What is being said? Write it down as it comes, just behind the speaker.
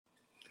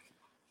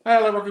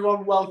Hello,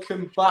 everyone.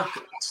 Welcome back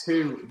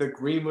to the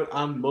Greenwood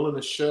and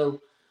Mulliner Show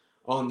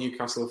on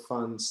Newcastle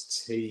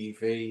Fans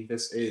TV.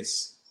 This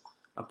is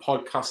a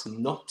podcast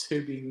not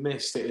to be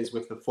missed. It is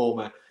with the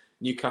former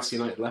Newcastle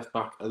United left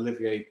back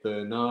Olivier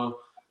Bernard.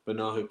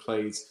 Bernard, who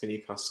played for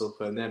Newcastle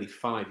for nearly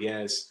 5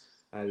 years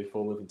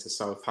before moving to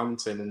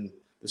Southampton. And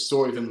the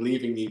story of him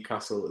leaving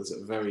Newcastle is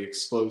very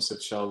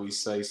explosive, shall we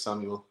say,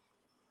 Samuel?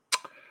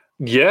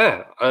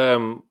 Yeah,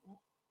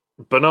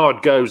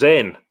 Bernard goes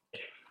in.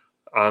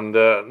 And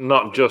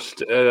not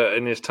just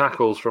in his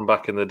tackles from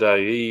back in the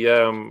day.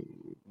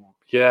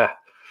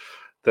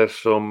 There's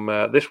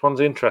some. This one's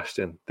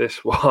interesting.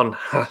 This one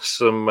has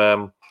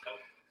some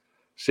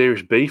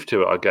serious beef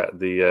to it. I got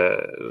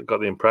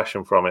the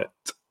impression from it.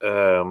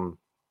 A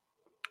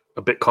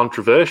bit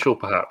controversial,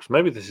 perhaps.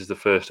 Maybe this is the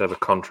first ever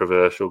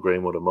controversial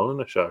Greenwood and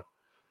Mulliner show.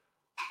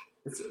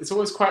 It's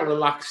always quite a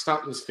relaxed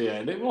atmosphere,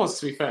 and it was,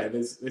 to be fair.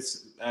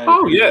 It's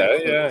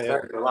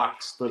very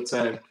relaxed. But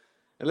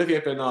Olivier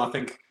Bernard, I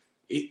think.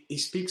 He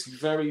speaks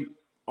very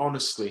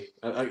honestly.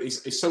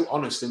 He's so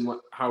honest in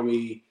how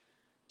he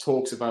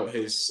talks about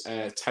his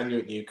tenure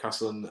at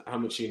Newcastle and how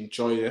much he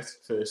enjoyed it,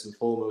 first and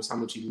foremost, how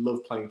much he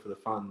loved playing for the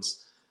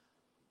fans.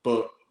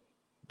 But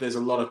there's a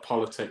lot of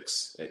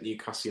politics at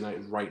Newcastle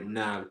United right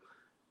now,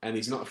 and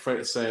he's not afraid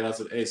to say it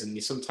as it is,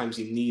 and sometimes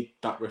you need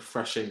that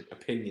refreshing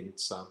opinion,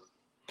 Sam.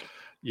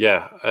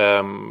 Yeah,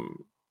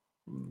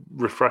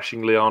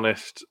 refreshingly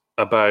honest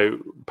about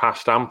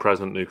past and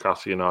present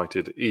Newcastle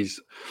United.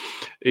 He's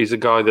a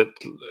guy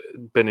that's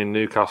been in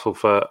Newcastle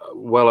for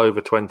well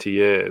over 20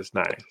 years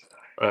now.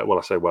 Well,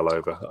 I say well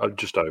over,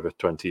 just over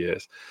 20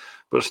 years.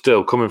 But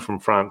still, coming from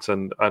France,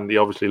 and he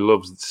obviously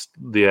loves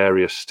the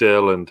area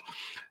still, and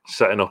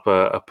setting up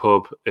a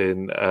pub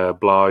in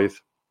Blythe,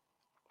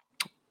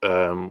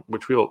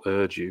 which we all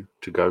urge you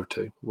to go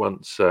to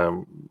once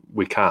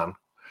we can,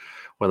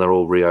 when they're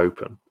all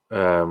reopen.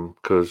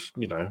 Because,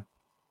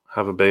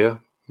 have a beer,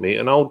 meet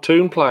an old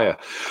Toon player.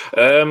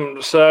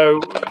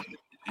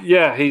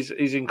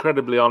 He's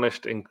incredibly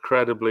honest,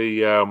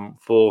 incredibly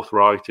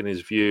forthright in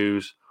his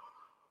views,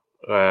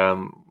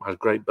 has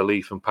great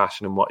belief and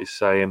passion in what he's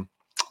saying.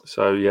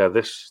 So, yeah,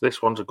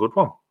 this one's a good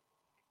one.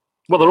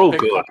 Well, they're all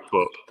good,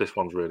 but this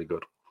one's really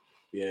good.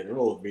 Yeah, they're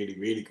all really,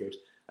 really good.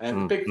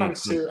 Big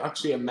thanks to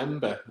actually a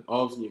member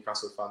of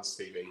Newcastle Fans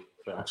TV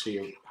for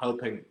actually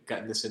helping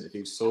getting this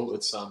interview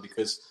sorted, Sam,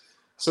 because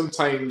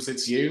sometimes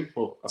it's you.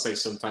 Well, I say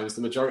sometimes.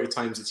 The majority of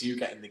times it's you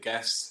getting the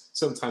guest.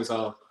 Sometimes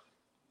I'll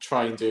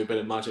try and do a bit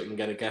of magic and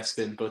get a guest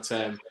in. But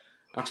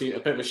actually, a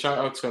bit of a shout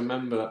out to a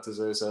member that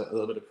deserves a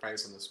little bit of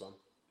praise on this one.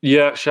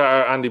 Yeah, shout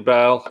out Andy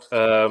Bell.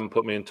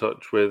 Put me in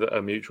touch with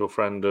a mutual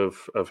friend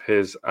of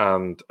his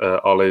and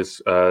Ollie's,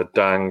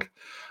 Dang.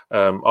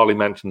 Ollie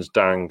mentions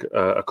Dang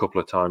a couple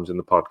of times in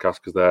the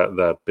podcast because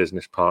they're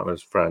business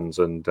partners, friends,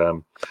 and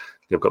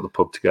they've got the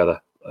pub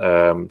together.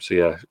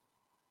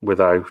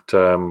 Without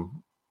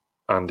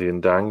Andy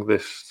and Dang,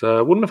 this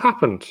wouldn't have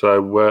happened.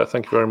 So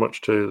thank you very much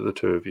to the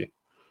two of you.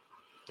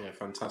 Yeah,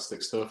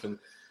 fantastic stuff. And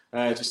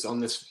just on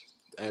this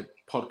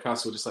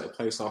podcast, we'll just like to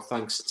place our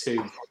thanks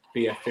to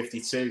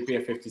BF52.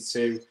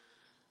 BF52,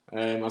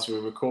 as we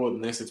were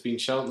recording this, it's been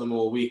Cheltenham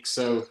all week,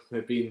 so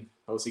they've been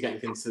obviously getting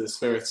into the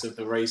spirits of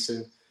the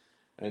racing.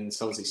 And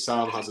so obviously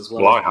Sam has as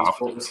well. Well, I have.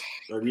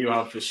 You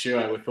have for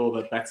sure, with all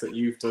the bets that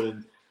you've done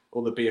and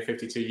all the beer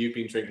 52 you've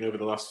been drinking over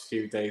the last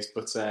few days.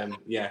 But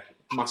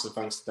massive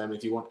thanks to them.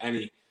 If you want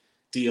any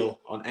deal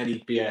on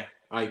any beer,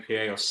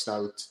 IPA or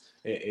stout,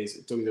 it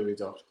is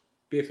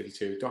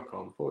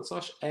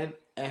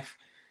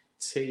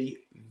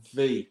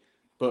www.beer52.com/NFTV.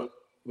 But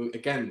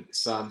again,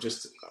 Sam,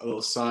 just a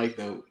little side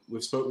note,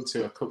 we've spoken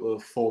to a couple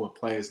of former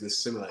players in a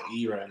similar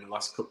era in the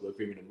last couple of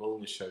Greenwood and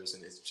Mulliner shows,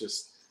 and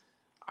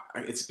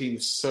it's been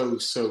so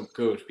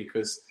good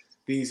because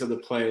these are the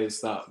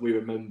players that we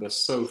remember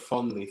so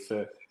fondly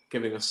for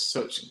giving us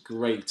such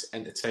great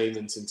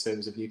entertainment in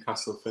terms of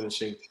Newcastle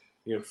finishing,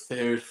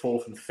 third,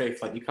 fourth, and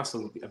fifth. Like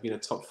Newcastle have been a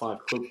top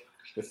 5 club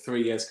for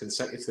 3 years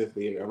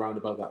consecutively around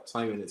about that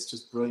time, and it's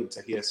just brilliant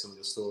to hear some of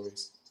the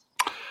stories.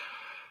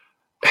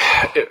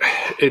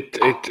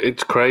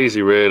 It's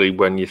crazy, really,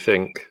 when you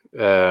think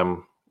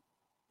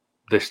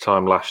this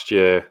time last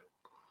year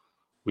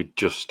we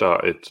just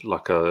started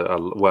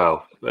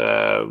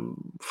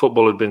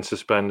football had been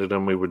suspended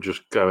and we were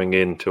just going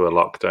into a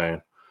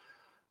lockdown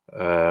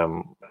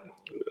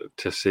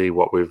to see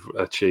what we've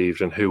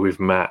achieved and who we've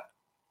met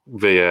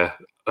via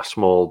a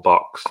small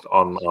box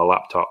on our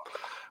laptop.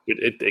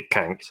 It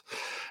counts.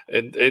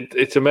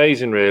 It's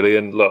amazing, really.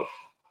 And look,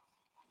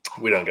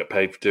 we don't get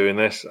paid for doing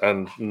this,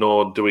 and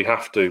nor do we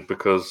have to,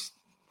 because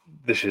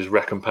this is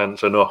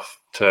recompense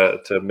enough to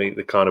meet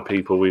the kind of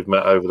people we've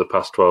met over the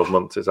past 12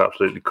 months. It's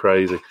absolutely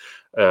crazy.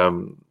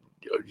 You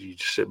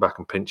just sit back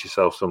and pinch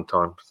yourself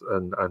sometimes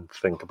and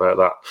think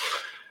about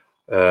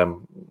that.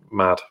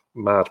 Mad.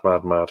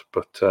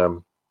 But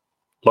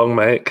long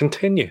may it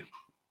continue.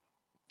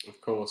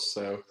 Of course.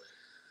 So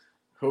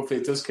hopefully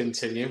it does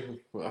continue.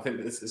 Well, I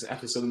think this is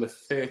episode number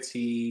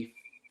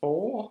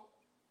 34.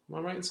 Am I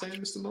right in saying,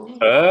 Mr. Muller?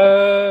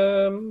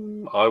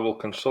 I will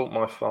consult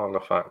my file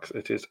of facts.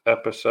 It is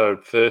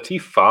episode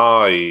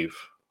 35.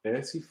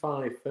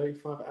 35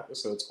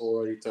 episodes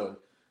already done.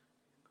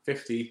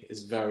 50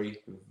 is very,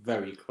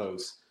 very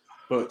close.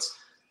 But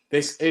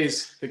this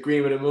is the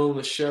Greenwood and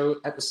Mulliner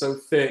Show,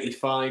 episode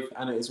 35,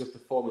 and it is with the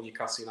former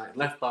Newcastle United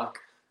left-back,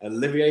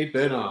 Olivier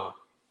Bernard.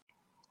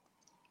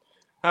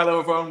 Hello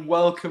everyone,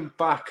 welcome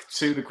back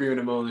to the Greenwood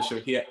and Mulliner Show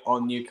here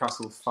on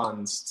Newcastle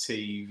Fans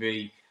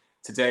TV.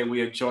 Today we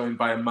are joined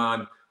by a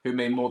man who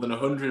made more than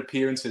 100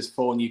 appearances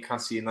for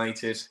Newcastle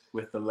United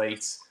with the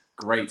late,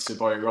 great Sir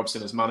Bobby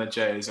Robson as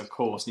manager. Is of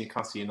course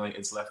Newcastle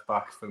United's left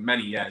back for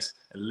many years,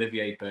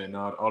 Olivier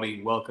Bernard.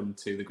 Ollie, welcome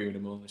to the Greenwood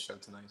and Mulliner Show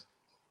tonight.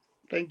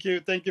 Thank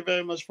you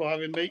very much for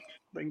having me.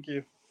 Thank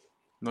you.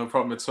 No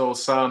problem at all,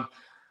 Sam.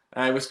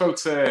 We spoke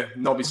to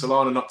Nobby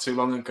Solana not too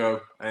long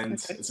ago, and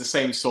it's the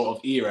same sort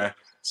of era.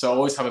 So I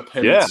always have a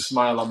permanent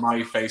smile on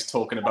my face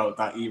talking about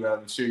that era.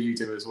 I'm sure you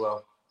do as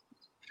well.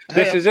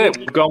 This is it.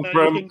 We've gone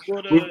from...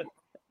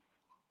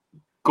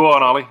 Go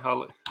on, Ollie.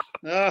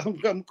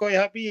 I'm quite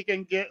happy you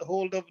can get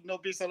hold of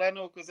Nobby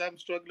Solano because I'm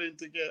struggling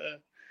to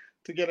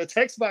get a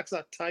text back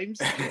at times.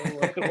 So,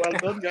 well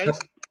done, guys.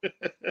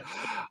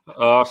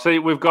 See,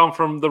 we've gone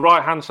from the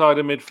right-hand side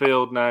of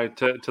midfield now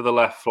to the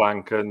left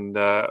flank. And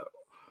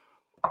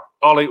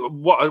Ollie,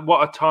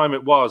 what a time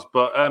it was.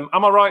 But am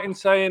I right in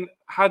saying,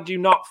 had you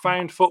not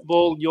found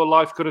football, your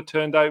life could have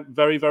turned out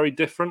very, very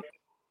different?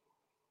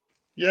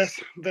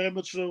 Yes, very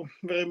much so.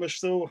 Very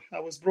much so. I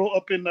was brought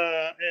up in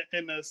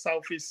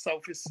southeast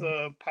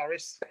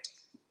Paris.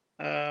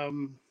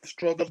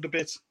 Struggled a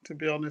bit, to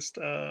be honest.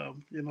 I'd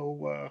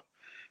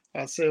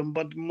say a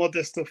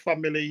modest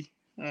family.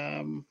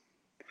 I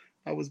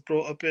was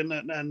brought up in,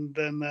 and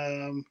then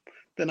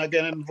I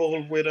get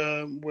involved with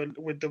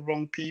the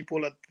wrong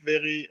people at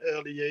very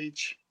early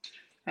age,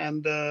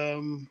 and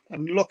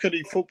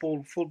luckily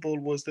football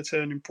was the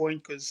turning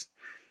point because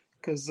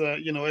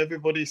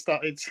everybody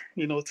started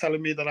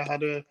telling me that I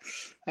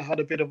had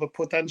a bit of a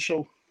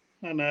potential,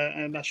 and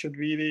I should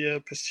really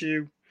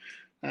pursue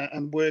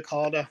and work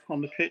harder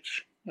on the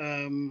pitch.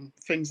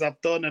 Things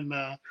I've done, and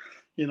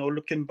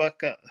looking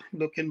back, I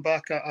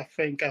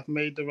think I've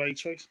made the right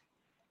choice.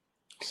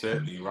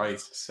 Certainly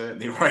right.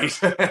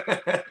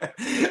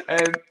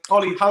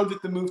 Ollie, how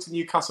did the move to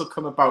Newcastle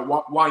come about?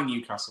 Why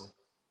Newcastle?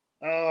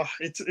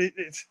 It's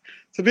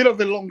a bit of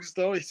a long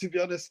story, to be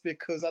honest,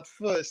 because at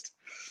first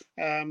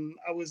I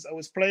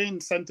was playing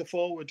centre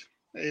forward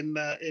in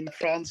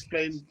France,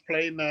 playing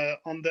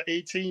under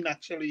 18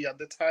 actually at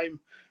the time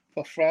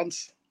for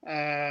France,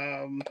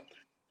 playing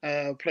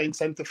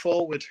centre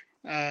forward.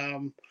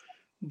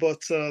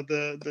 But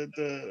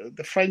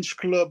the French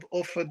club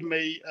offered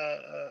me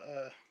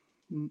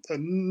a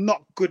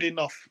not good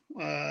enough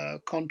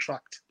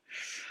contract.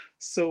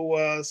 So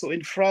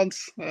in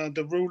France,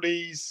 the rule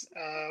is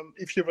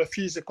if you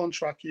refuse a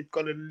contract, you've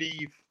got to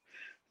leave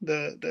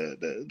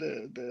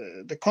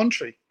the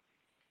country,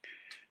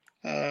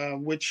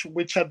 which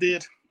I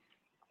did.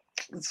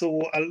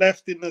 So I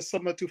left in the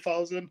summer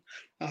 2000.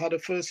 I had a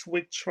first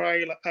week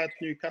trial at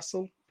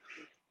Newcastle,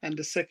 and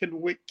the second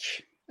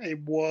week it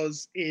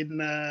was in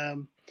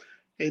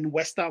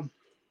West Ham.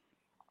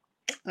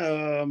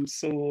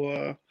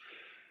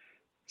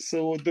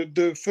 So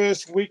the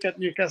first week at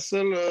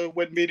Newcastle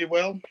went really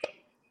well,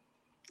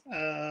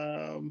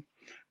 and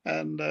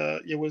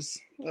it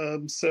was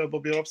Sir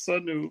Bobby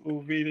Robson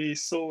who really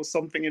saw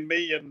something in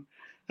me and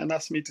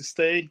asked me to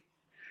stay,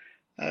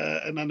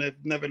 and then I've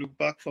never looked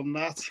back from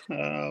that.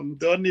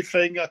 The only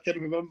thing I can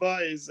remember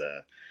is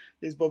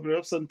Bobby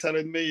Robson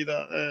telling me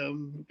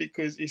that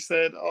because he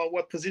said, "Oh,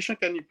 what position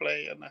can you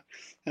play?"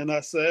 And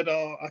I said,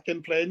 "Oh, I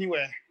can play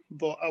anywhere,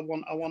 but I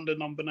want the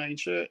number 9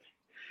 shirt."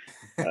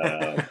 He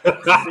had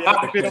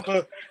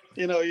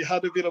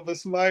a bit of a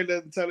smile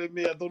and telling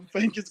me, "I don't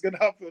think it's going to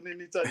happen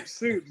anytime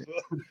soon,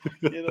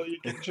 but you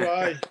can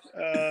try."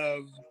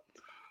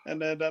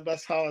 And then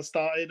that's how I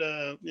started,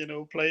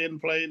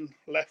 playing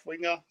left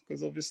winger,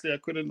 because obviously I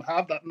couldn't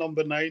have that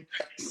number 9.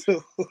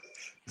 So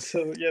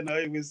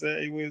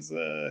it was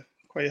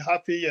quite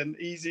happy and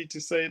easy to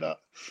say that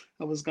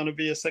I was going to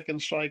be a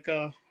second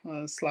striker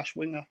 /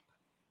 winger.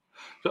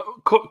 So,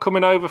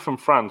 coming over from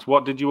France,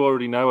 what did you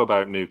already know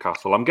about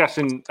Newcastle? I'm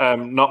guessing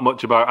not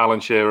much about Alan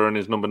Shearer and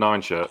his number 9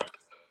 shirt.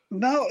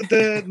 No,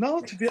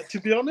 to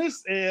be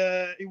honest,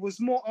 it was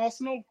more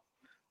Arsenal.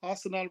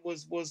 Arsenal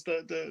was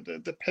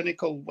the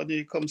pinnacle when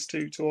it comes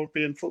to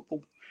European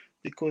football,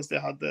 because they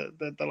had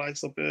the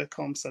likes of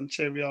Bergkamp and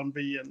Thierry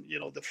Henry and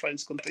the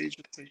French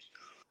contagion.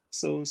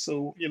 So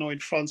in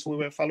France we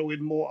were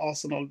following more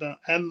Arsenal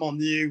and Man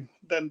U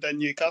than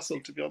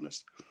Newcastle, to be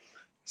honest.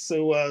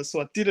 So I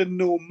didn't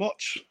know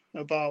much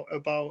about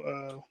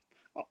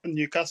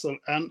Newcastle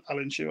and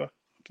Alan Shearer,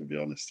 to be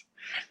honest.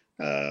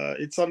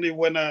 It's only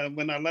when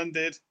I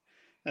landed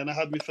and I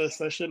had my first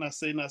session, I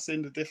seen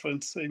the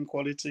difference in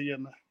quality,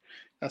 and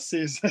I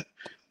see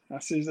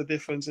the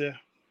difference here.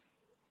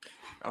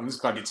 I'm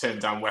just glad you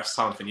turned down West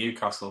Ham for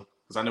Newcastle,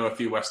 because I know a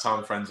few West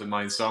Ham friends of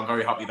mine, so I'm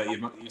very happy that you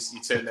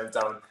turned them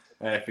down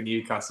for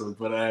Newcastle.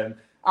 But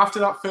after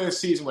that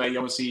first season where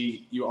you were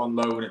on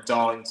loan at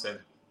Darlington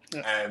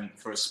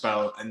for a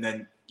spell, and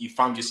then you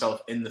found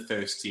yourself in the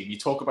first team. You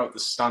talk about the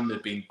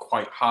standard being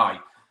quite high.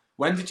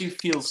 When did you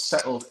feel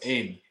settled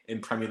in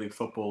Premier League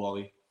football,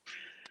 Ollie?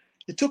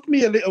 It took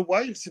me a little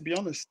while, to be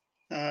honest.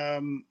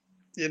 I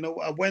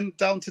went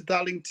down to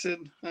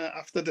Darlington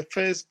after the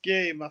first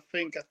game. I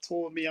think I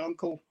tore my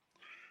ankle.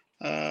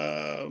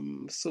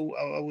 So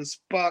I was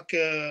back.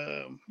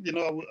 They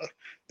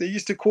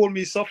used to call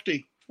me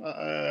Softy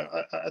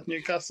at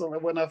Newcastle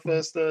when I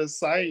first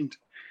signed.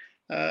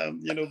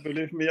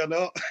 Believe me or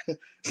not,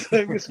 so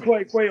it was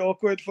quite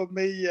awkward for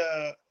me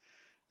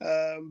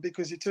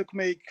because it took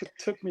me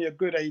a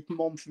good 8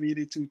 months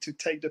really to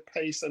take the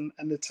pace and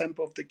the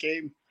tempo of the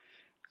game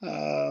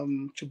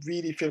to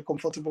really feel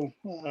comfortable.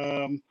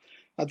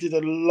 I did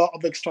a lot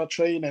of extra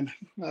training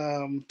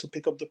to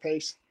pick up the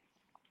pace.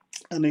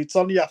 And it's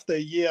only after a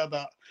year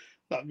that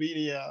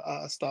really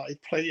I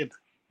started playing.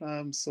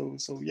 So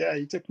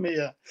it took me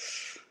a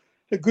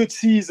good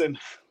season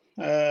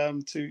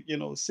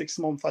to 6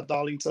 months at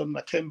Darlington.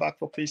 I came back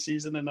for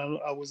pre-season and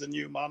I was a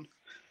new man.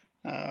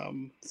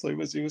 So it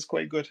was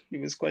quite good.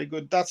 It was quite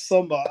good. That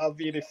summer I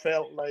really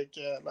felt like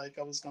I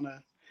was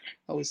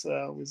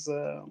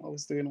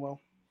doing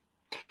well.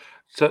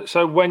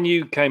 So when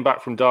you came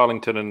back from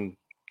Darlington and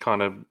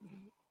kind of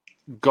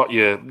got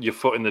your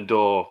foot in the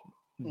door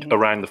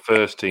around the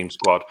first team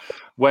squad,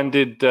 when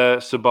did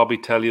Sir Bobby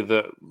tell you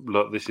that,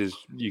 look,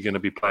 you're going to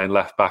be playing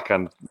left back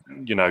and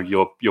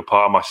you're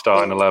part of my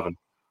starting 11?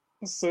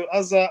 So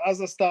as I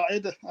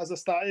started, I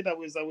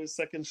was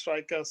second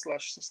striker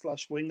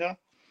 / winger.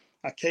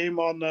 I came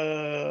on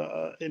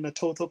in a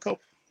Total Cup.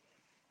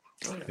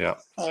 Yeah.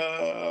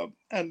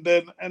 And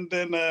then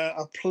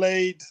I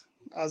played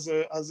as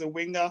a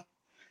winger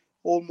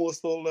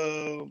almost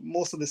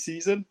most of the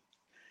season.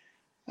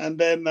 And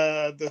then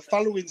the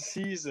following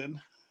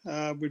season,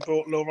 we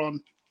brought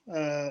Laurent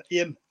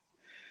in.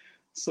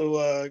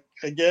 So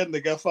again,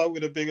 the gaffer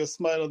with a bigger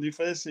smile on his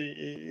face,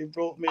 he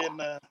brought me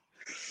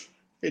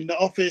in the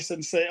office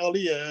and said,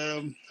 Ollie,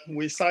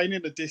 we're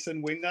signing a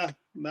decent winger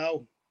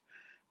now.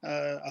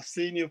 I've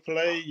seen you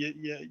play.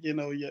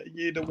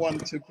 You're the one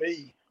to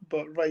be.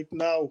 But right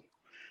now,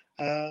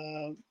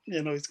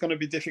 it's going to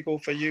be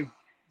difficult for you.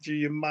 Do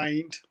you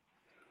mind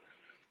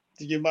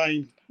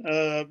trying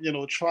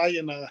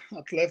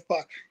at left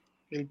back?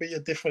 It'll be a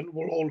different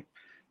role,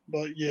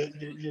 but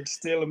you'll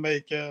still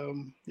make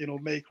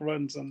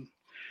runs and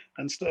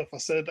stuff. I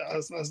said,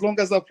 as long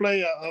as I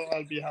play,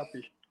 I'll be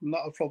happy.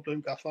 Not a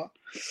problem, Gaffer.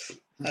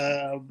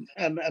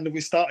 And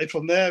we started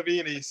from there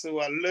really.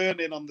 So I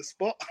learning on the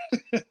spot.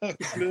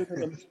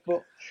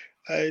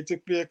 It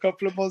took me a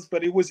couple of months,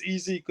 but it was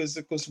easy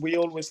because we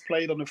always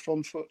played on the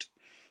front foot.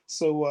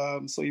 So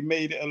it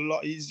made it a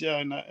lot easier,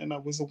 and I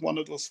was one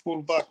of those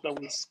fullback that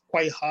was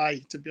quite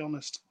high, to be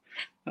honest.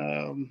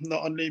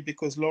 Not only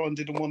because Lauren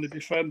didn't want to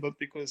defend, but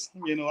because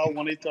I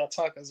wanted to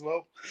attack as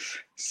well.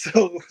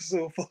 So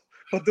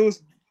for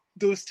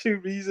those two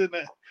reasons,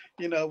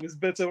 I was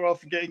better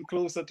off getting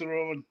closer to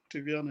Lauren,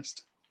 to be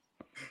honest.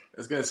 I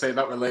was going to say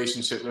that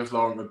relationship with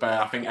Laurent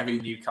Robert, I think every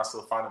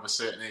Newcastle fan of a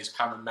certain age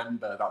can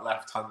remember that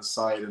left-hand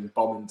side and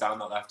bombing down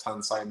that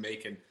left-hand side,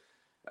 making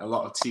a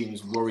lot of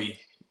teams worry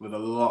with a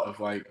lot of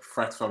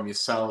threat from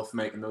yourself,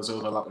 making those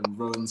overlapping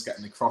runs,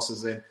 getting the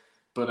crosses in.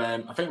 But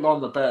I think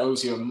Laurent Robert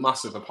owes you a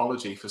massive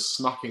apology for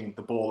smacking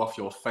the ball off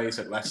your face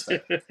at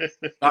Leicester.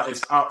 That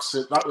is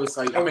absolute. That was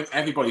I think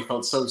everybody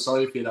felt so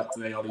sorry for you that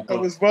today, Ollie. I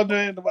was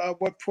wondering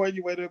at what point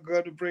you were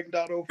going to bring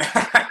that up.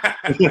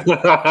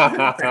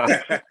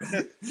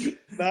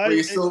 Were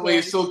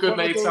you still good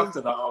mates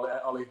after that,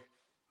 Ollie?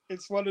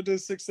 It's one of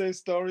those success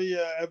stories.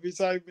 Every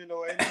time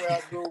anywhere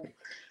I go,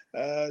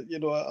 I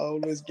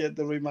always get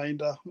the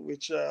reminder,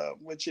 which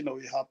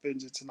it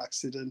happens. It's an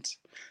accident.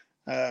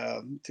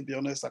 To be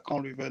honest, I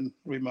can't even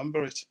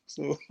remember it.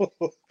 So I'm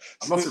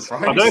not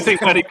surprised. I don't think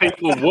many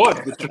people would.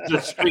 The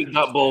street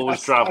that ball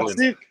was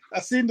traveling.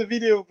 I've seen the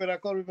video, but I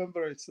can't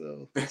remember it.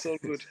 So it's all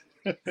good.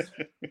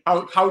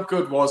 How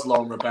good was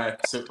Laurent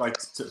Robert to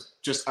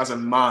just as a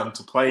man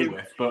to play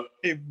with, but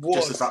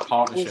just as that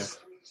partnership?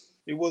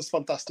 It was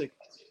fantastic.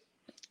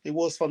 It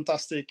was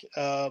fantastic.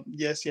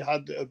 Yes, he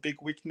had a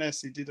big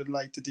weakness. He didn't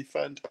like to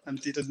defend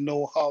and didn't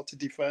know how to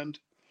defend.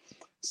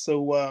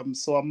 So I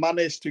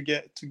managed to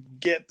get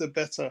the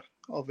better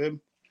of him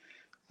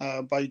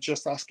by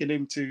just asking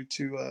him to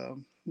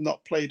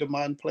not play the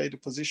man, play the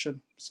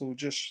position. So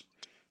just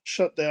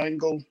shut the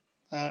angle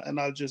and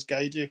I'll just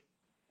guide you,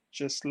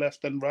 just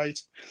left and right.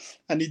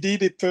 And he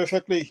did it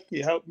perfectly.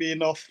 He helped me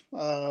enough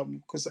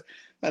and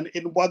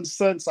in one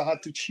sense I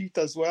had to cheat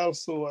as well.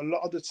 So a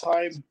lot of the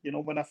time,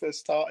 when I first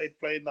started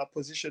playing that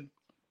position,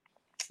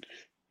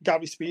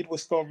 Gary Speed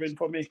was covering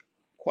for me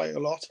quite a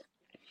lot.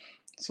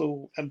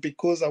 So, and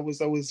because I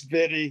was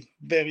very,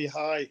 very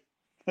high,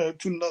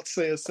 to not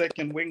say a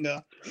second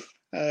winger,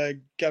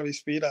 Gary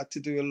Speed had to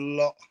do a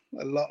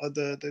lot of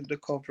the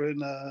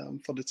covering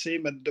for the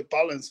team, and the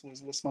balance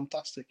was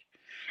fantastic.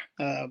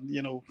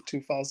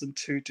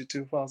 2002 to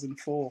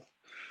 2004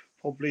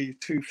 probably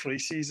 2-3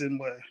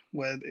 seasons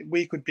where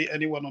we could beat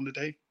anyone on the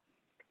day.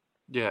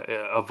 Yeah,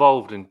 it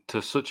evolved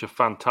into such a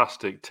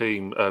fantastic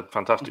team, a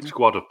fantastic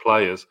squad of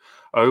players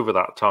over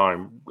that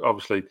time.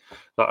 Obviously,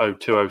 that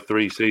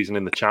 02-03 season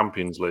in the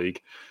Champions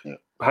League. Yeah.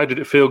 How did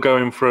it feel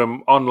going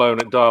from on loan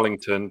at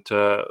Darlington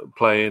to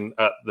playing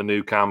at the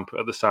Nou Camp,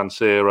 at the San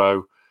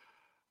Siro,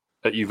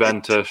 at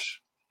Juventus?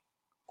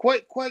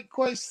 Quite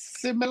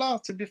similar,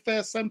 to be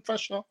fair. Same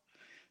pressure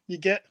you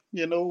get,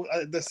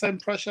 the same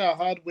pressure I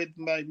had with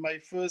my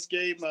first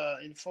game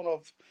in front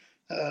of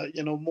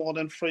more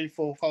than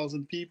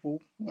 3,000-4,000 people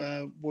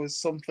was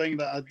something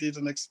that I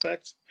didn't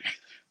expect.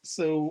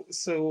 So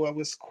it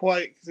was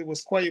quite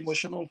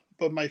emotional.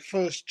 But my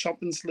first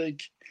Champions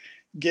League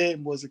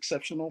game was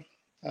exceptional.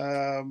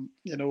 I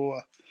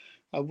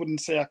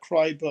wouldn't say I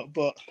cried,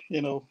 but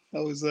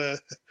I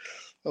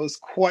was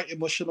quite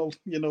emotional.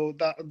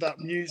 That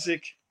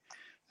music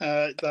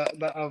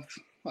that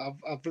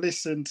I've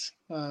listened.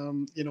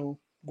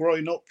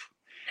 Growing up,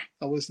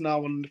 I was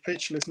now on the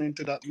pitch listening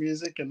to that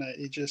music, and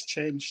it just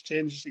changed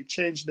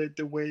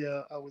the way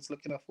I was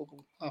looking at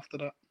football after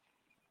that.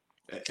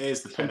 It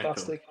is the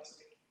pinnacle.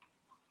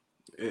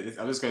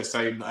 I was going to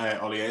say,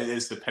 Ollie, it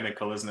is the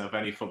pinnacle, isn't it, of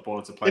any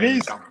footballer to play in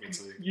the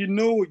Champions League? You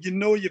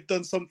know you've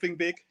done something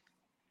big.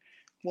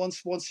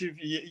 Once you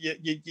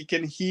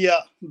can hear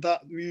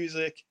that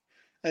music,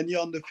 and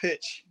you're on the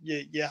pitch,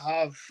 you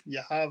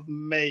have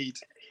made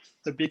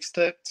the big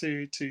step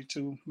to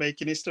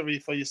making history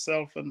for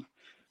yourself and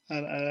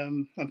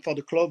for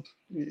the club.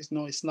 It's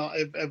not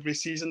every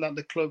season that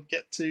the club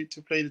get to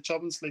play the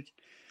Champions League.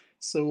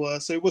 So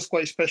it was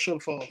quite special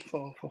for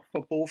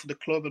both the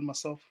club and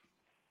myself.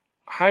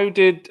 How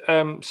did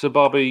Sir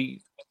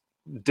Bobby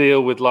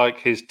deal with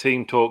his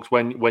team talks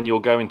when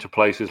you're going to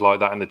places like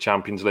that in the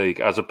Champions League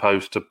as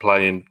opposed to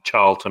playing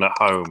Charlton at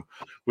home?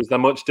 Was there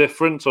much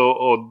difference,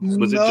 or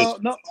was it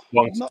just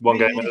one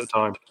game at a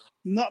time?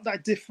 Not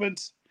that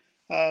different.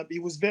 He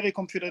was very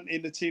confident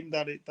in the team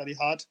that he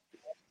had.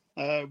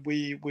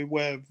 We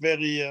were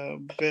very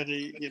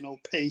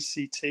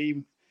pacey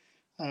team,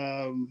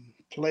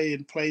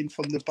 playing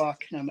from the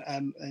back and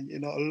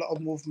a lot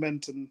of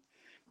movement, and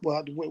we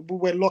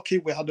were lucky.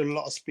 We had a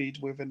lot of speed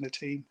within the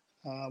team.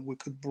 We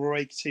could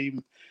break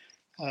team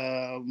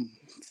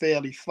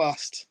fairly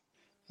fast.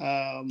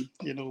 When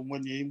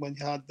you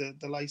had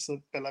the likes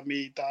of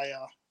Bellamy,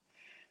 Dyer,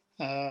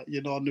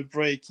 on the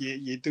break,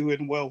 you're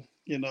doing well.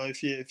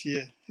 If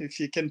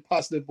you can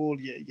pass the ball,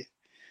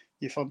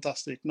 you're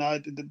fantastic. Now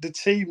the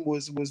team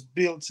was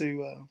built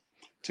to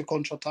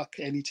counter-attack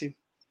any team.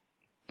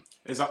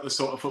 Is that the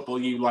sort of football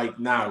you like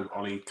now,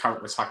 Ollie?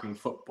 Counter-attacking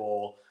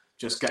football,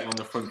 just getting on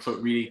the front foot,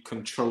 really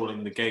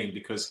controlling the game?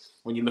 Because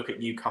when you look at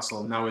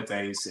Newcastle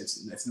nowadays,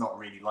 it's not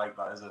really like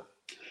that, is it?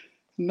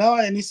 No,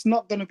 and it's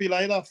not going to be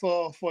like that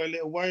for a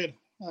little while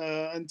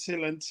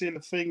until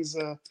things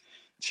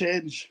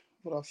change.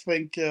 But I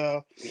think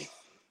you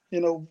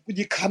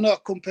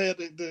cannot compare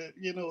the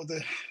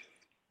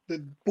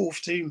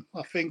both team.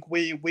 I think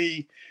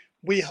we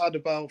had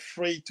about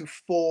 3 to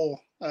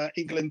 4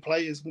 England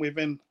players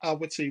within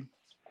our team.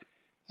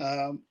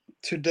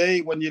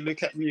 Today, when you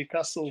look at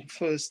Newcastle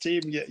first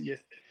team, I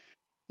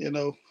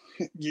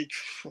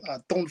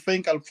don't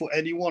think I'll put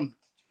anyone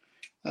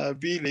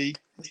really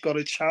got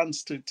a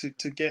chance to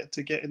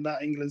get in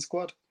that England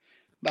squad.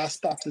 That's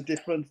the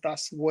difference.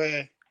 That's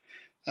where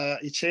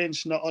it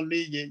changed. Not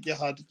only you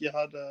had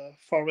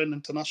foreign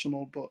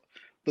international, but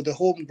the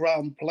home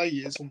ground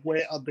players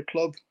were at the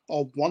club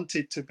or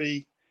wanted to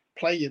be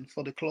playing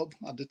for the club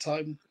at the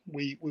time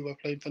we were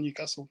playing for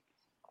Newcastle.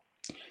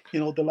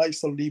 The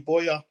likes of Lee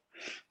Boyer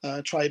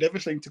tried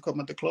everything to come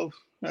at the club,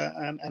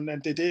 and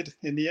then they did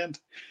in the end.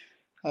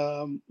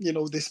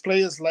 There's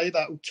players like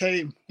that who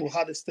came, who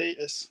had a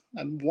status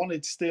and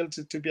wanted still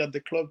to be at the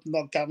club,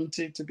 not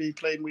guaranteed to be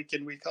playing week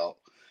in, week out.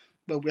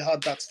 But we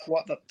had that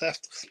squad, that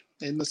depth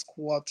in the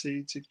squad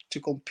to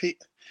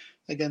compete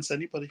against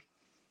anybody.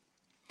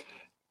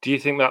 Do you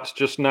think that's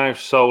just now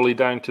solely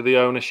down to the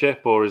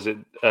ownership, or is it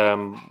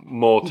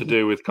more to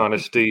do with kind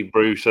of Steve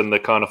Bruce and the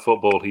kind of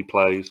football he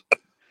plays?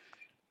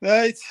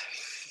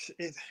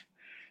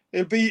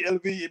 It'd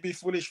be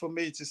foolish for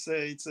me to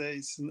say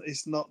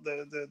it's not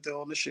the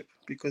ownership,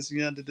 because at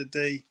the end of the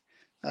day,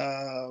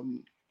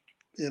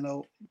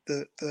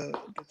 the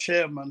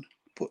chairman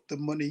put the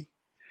money.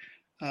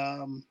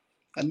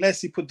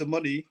 Unless he put the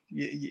money,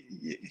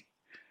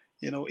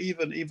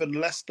 even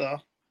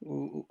Leicester,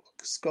 who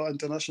got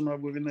international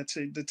within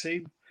the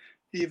team,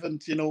 even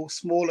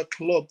smaller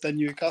club than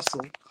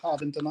Newcastle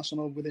have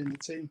international within the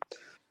team.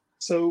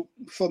 So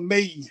for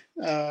me,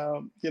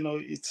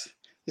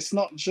 it's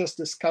not just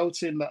the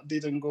scouting that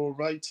didn't go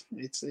right.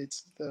 It's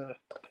the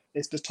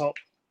top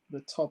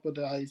of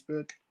the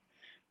iceberg.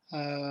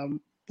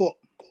 But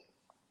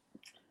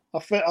I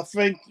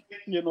think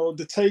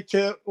the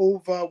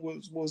takeover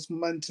was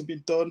meant to be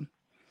done.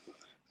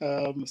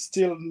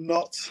 Still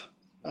not.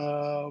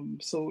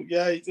 So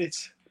yeah,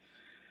 it's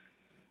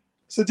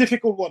a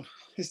difficult one.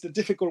 It's the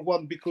difficult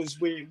one because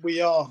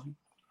we are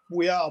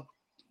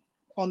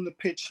on the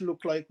pitch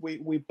look like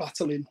we're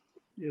battling,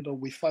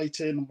 we're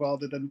fighting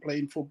rather than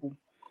playing football.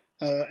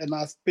 And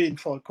that's been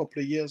for a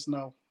couple of years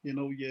now.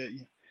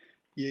 You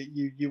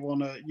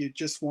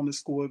just want to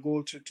score a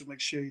goal to make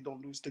sure you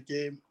don't lose the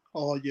game,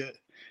 or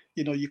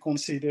you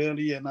concede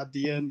early, and at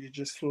the end you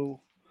just throw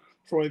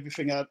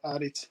everything at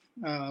it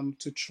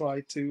to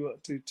try to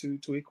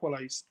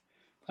equalize.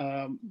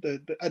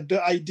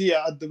 The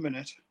idea at the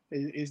minute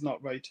is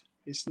not right.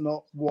 It's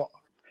not what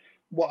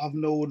I've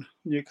known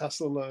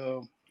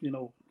Newcastle.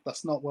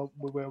 That's not what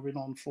we were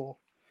renowned for.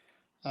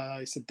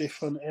 It's a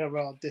different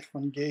era,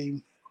 different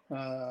game,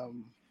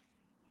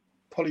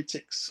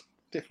 politics,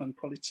 different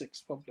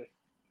politics probably.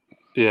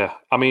 Yeah,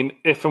 I mean,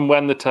 if and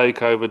when the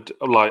takeover,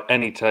 like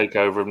any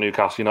takeover of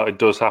Newcastle United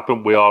does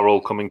happen, we are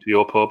all coming to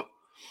your pub.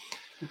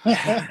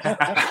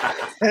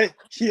 Hey,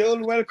 you're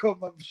all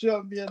welcome. I'm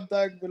sure me and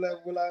Doug will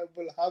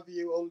have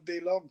you all day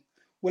long.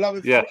 We'll have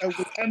a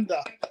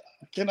weekender.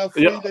 You can have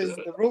 3 days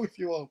in a row if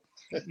you want.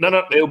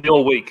 No, it'll be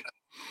all week.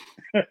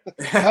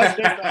 I'll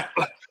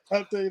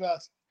take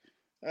that.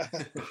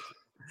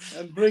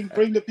 And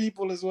bring the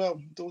people as well.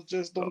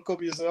 Don't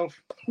come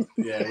yourself.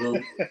 Yeah,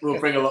 we'll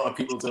bring a lot of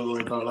people. Don't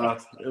worry about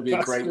that. It'll be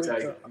a great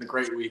day and a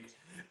great week.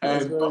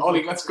 But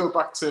Ollie, let's go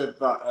back to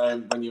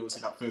that when you was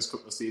in that first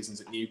couple of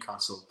seasons at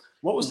Newcastle.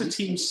 What was the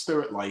team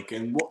spirit like,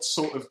 and what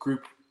sort of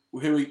group?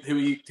 Who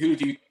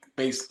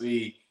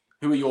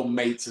are your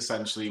mates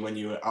essentially when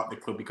you were at the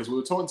club? Because we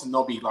were talking to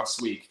Nobby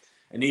last week,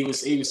 and he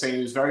was saying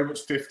he was very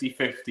much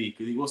 50-50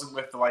 because he wasn't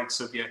with the likes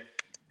of your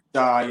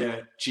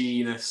Dyer,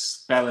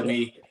 Genius,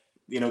 Bellamy,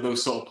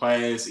 those sort of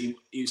players.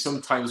 He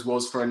sometimes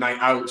was for a night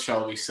out,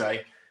 shall we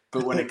say?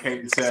 But when it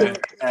came to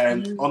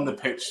on the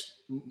pitch,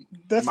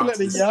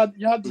 definitely you had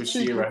the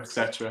two groups,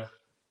 etc.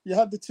 You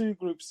had the two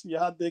groups. You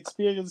had the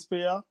experienced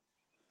player.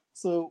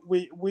 So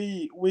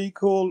we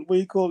call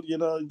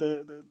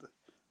the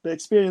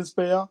experienced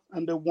player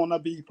and the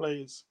wannabe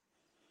players.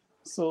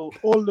 So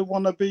all the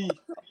wannabe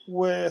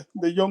were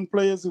the young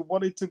players who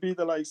wanted to be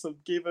the likes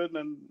of Given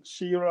and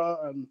Shearer,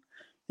 and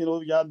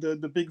you had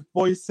the big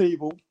boys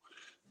table,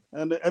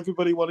 and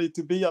everybody wanted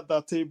to be at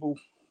that table.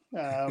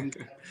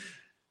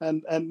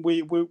 And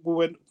we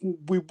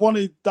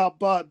wanted that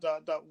bad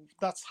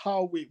that's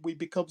how we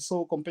become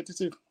so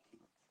competitive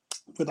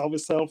with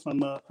ourselves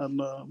and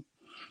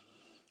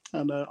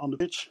on the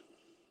pitch.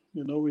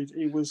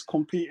 It was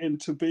competing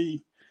to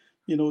be,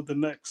 the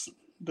next,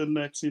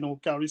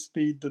 Gary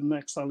Speed, the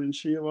next Alan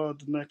Shearer,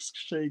 the next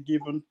Shay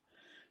Given,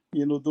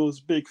 those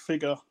big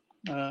figure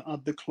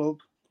at the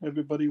club.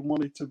 Everybody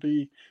wanted to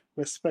be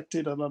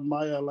respected and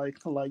admired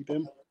like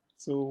them.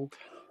 So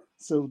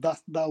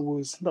that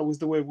was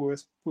the way we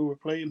were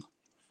playing,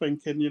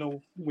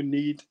 thinking, we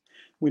need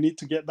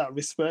to get that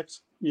respect.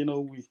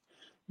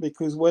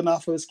 Because when I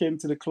first came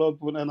to the club,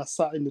 when I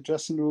sat in the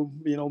dressing room,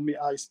 my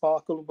eyes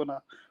sparkled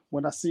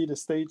when I see the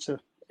stage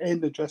in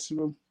the dressing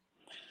room.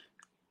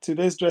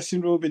 Today's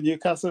dressing room in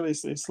Newcastle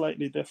is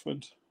slightly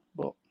different,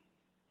 but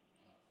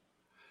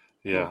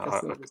yeah,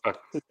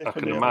 I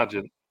can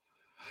imagine.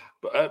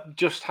 But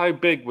just how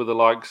big were the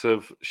likes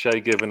of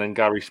Shay Given and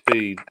Gary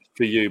Speed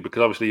for you?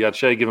 Because obviously you had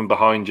Shay Given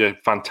behind you,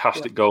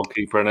 fantastic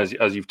goalkeeper, and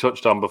as you've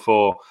touched on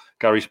before,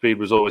 Gary Speed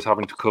was always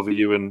having to cover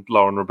you and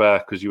Lauren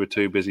Robert because you were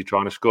too busy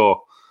trying to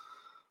score.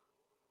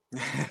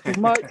 To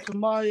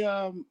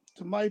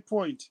my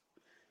point,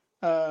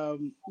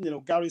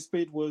 Gary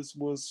Speed was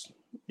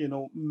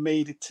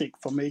made it tick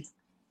for me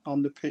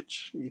on the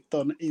pitch.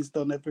 He's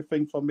done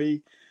everything for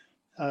me.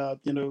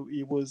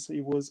 He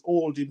was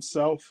old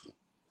himself.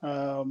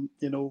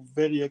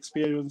 Very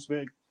experienced,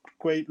 very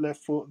great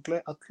left foot,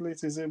 great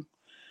athleticism,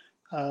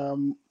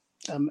 and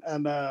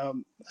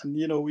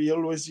he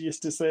always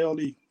used to say,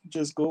 "Ollie,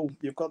 just go.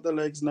 You've got the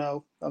legs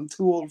now. I'm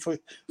too old for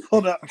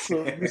that,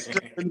 so just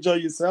enjoy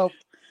yourself."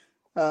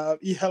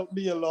 He helped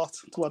me a lot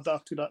to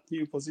adapt to that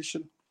new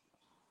position.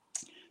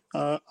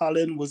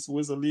 Alan was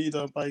a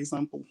leader by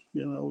example.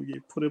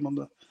 You put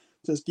him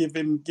just give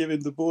him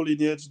the ball in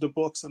the edge of the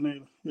box,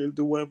 and he'll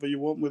do whatever you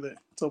want with it.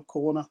 Top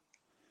corner.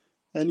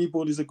 Any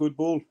ball is a good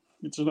ball.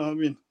 You know what I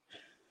mean?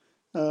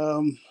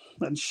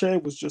 And Shay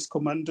was just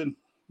commanding,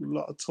 a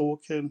lot of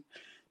talking.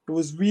 It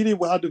was really,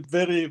 we had a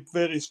very,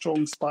 very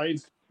strong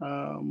spine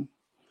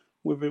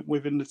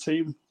within the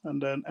team.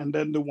 And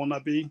then the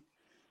wannabe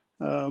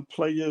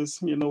players,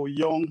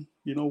 young,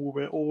 we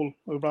were all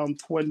around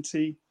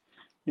 20,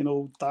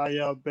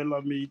 Dyer,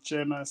 Bellamy,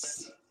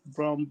 Jenas,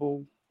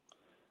 Bramble,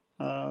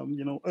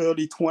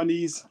 early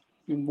 20s,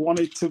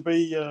 wanted to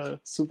be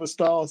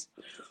superstars.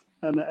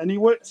 And it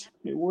worked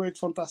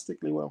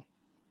fantastically well.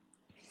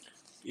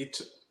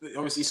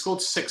 Obviously, he scored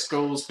 6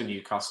 goals for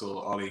Newcastle,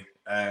 Ollie.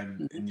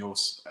 In your,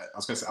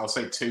 I'll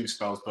say 2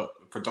 spells,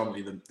 but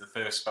predominantly the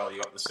first spell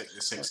you got the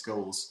 6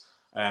 goals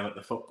at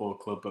the football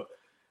club. But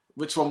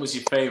which one was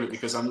your favourite?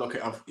 Because I'm looking,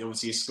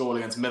 obviously he scored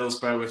against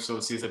Middlesbrough, which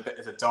obviously is a bit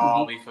of a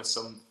derby for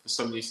some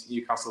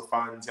Newcastle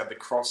fans. He had the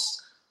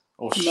cross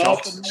or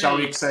shot, shall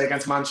we say,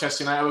 against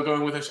Manchester United. We're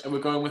going with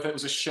it. It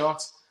was a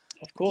shot.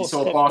 Of course. You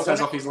saw Barthez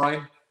off his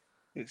line.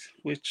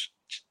 Which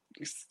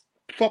is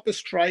proper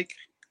strike,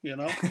 you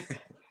know,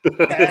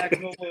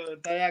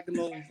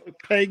 diagonal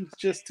playing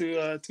just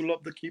to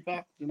lob the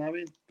keeper. You know what I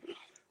mean?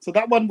 So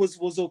that one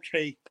was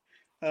okay.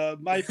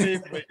 My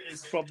favorite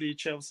is probably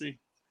Chelsea.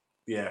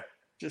 Yeah,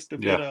 just a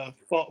bit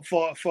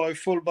for a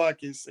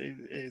fullback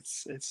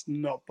it's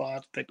not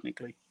bad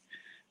technically.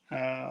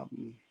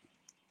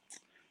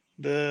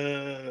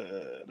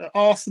 The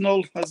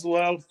Arsenal as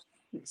well.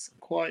 It's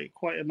quite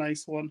a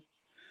nice one.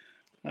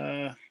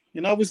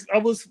 You know, I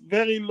was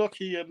very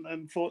lucky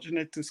and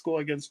fortunate to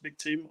score against big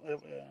team.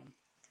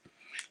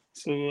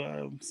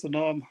 So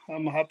now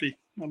I'm happy.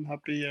 I'm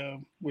happy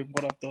with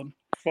what I've done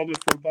from a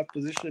fullback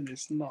position.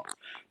 It's not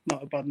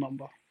a bad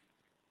number.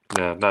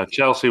 Yeah, no,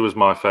 Chelsea was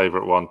my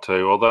favourite one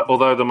too.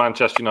 Although the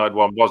Manchester United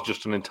one was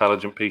just an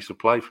intelligent piece of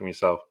play from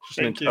yourself, just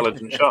an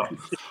intelligent shot.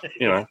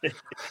 You know,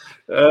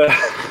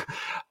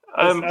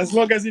 as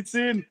long as it's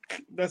in,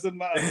 doesn't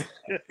matter.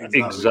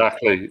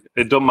 Exactly.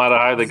 It doesn't matter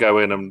how they go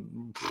in,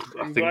 and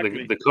I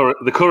think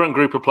the current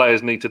group of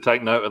players need to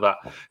take note of that.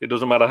 It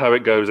doesn't matter how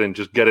it goes in,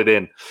 just get it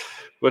in.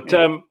 But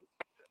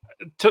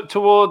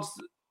towards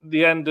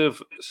the end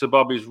of Sir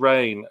Bobby's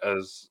reign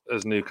as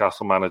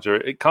Newcastle manager,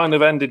 it kind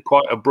of ended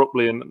quite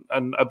abruptly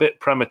and a bit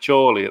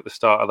prematurely at the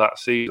start of that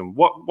season.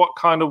 What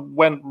kind of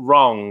went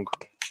wrong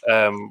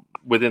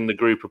within the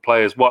group of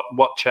players?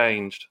 What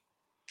changed?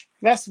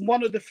 That's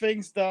one of the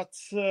things that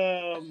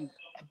I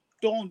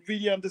don't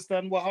really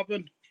understand what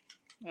happened.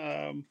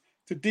 To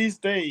this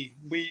day,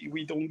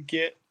 we don't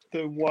get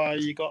the why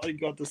he got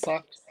the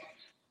sack.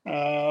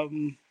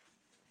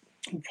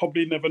 We'll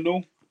probably never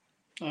know.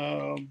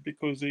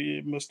 Because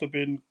he must have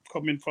been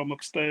coming from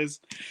upstairs,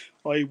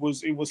 or it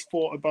was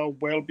thought about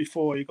well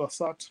before he got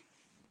sacked.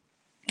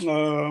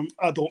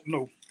 I don't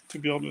know, to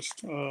be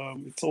honest.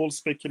 It's all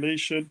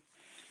speculation.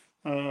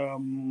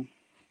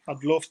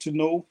 I'd love to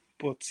know,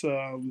 but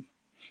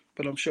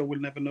I'm sure we'll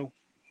never know.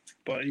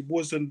 But it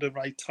wasn't the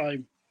right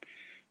time,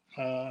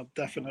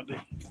 definitely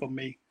for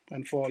me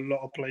and for a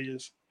lot of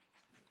players.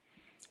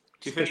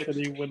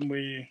 Especially when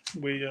we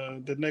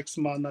the next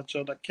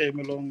manager that came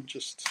along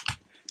just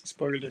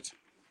spoiled it.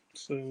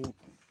 So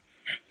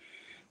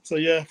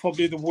yeah,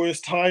 probably the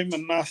worst time,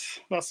 and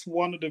that's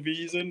one of the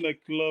reasons the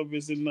club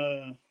is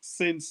in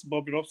since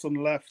Bobby Robson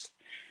left.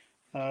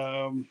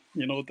 You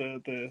know,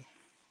 the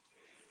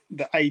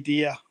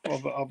idea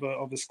of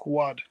a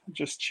squad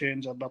just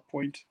changed at that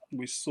point.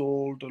 We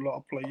sold a lot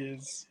of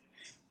players.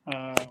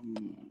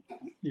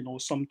 You know,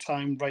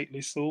 sometimes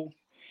rightly so,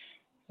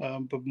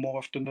 but more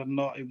often than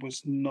not, it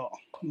was not.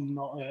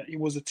 It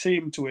was a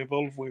team to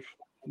evolve with,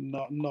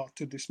 not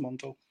to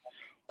dismantle.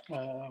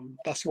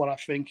 That's what I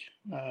think.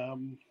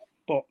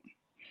 But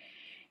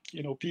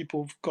you know,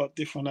 people have got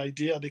different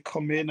idea. They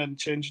come in and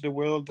change the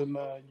world, and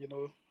you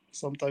know,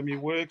 sometimes it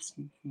works.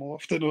 More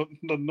often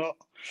than not,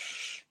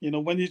 you know,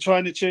 when you're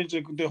trying to change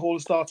the whole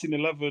starting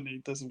 11,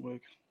 it doesn't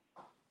work.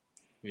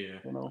 Yeah,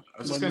 you know.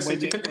 I was just going to say,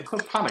 do you think the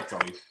club panicked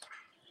on you?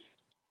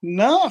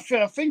 No,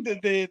 I think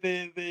that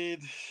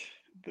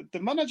the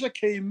manager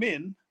came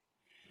in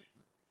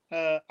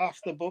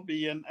after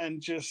Bobby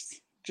and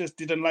just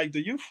didn't like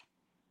the youth.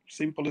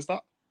 Simple as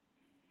that.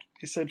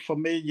 He said, "For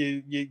me,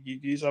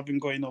 you haven't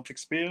got enough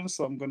experience,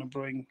 so I'm going to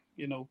bring,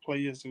 you know,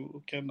 players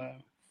who can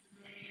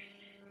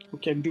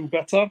do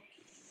better,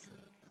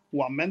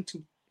 who are meant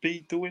to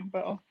be doing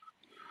better."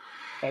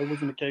 That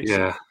wasn't the case.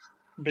 Yeah.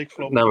 Big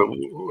flop. No,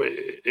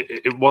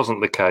 it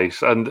wasn't the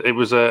case, and it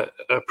was a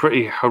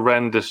pretty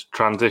horrendous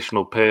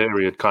transitional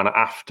period, kind of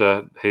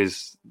after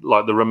his,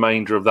 like, the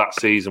remainder of that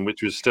season,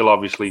 which was still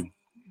obviously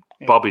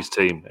Bobby's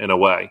team in a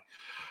way.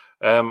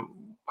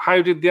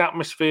 How did the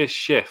atmosphere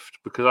shift?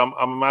 Because I'm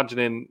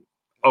imagining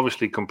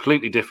obviously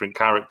completely different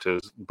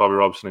characters, Bobby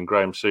Robson and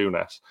Graham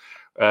Souness.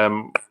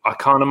 I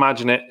can't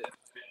imagine it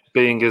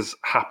being as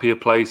happy a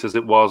place as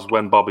it was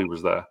when Bobby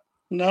was there.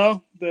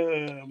 No,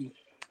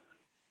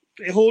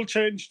 it all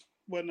changed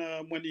when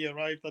he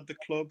arrived at the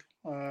club.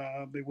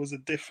 It was a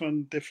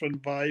different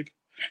vibe,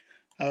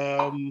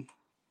 and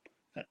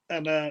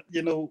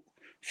you know,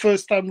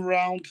 first time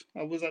around,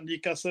 I was at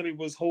Newcastle. It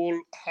was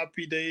whole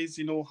happy days,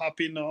 you know,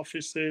 happy in the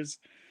offices,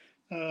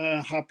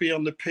 happy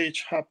on the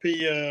pitch, happy.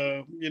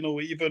 You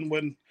know, even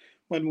when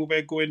we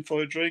were going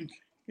for a drink,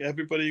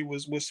 everybody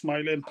was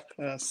smiling.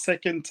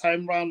 Second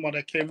time round, when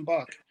I came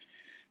back,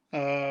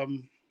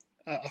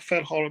 I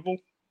felt horrible.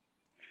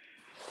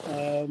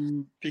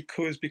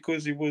 Because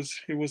it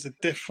was a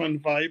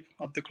different vibe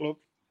at the club.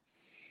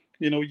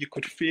 You know, you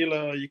could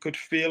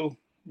feel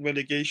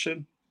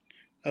relegation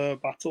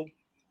battle.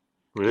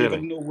 Really?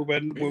 Even though we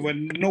were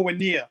nowhere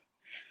near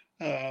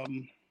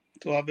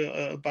to have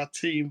a bad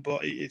team,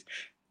 but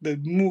the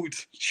mood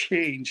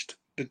changed.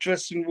 The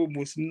dressing room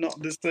was not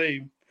the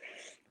same.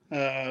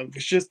 It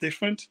was just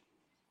different.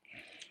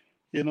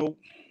 You know,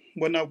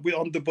 when we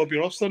on the Bobby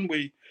Robson,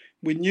 we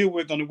knew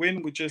we were going to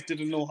win. We just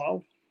didn't know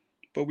how,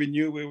 but we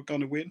knew we were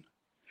going to win.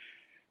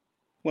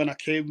 When I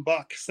came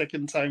back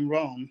second time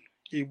round,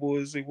 it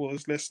was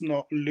let's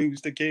not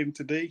lose the game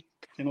today.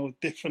 You know,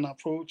 different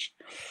approach.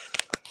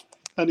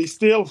 And it's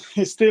still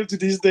to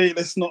this day,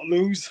 let's not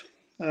lose.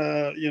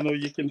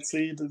 You can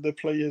see the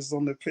players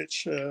on the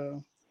pitch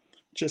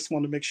just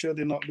want to make sure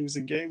they're not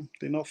losing game.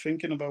 They're not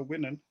thinking about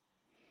winning.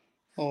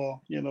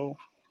 Or,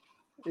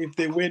 if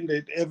they win,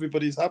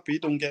 everybody's happy.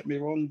 Don't get me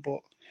wrong,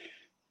 but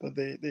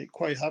they're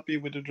quite happy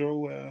with the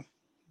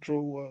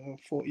draw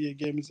 48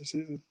 games this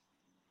season.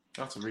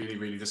 That's really,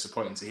 really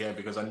disappointing to hear,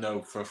 because I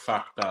know for a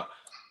fact that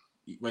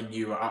when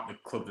you were at the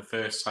club the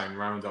first time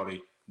round,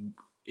 Ollie,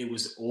 it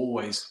was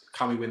always,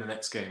 can we win the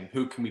next game?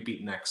 Who can we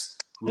beat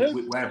next?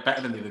 We're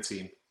better than the other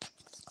team.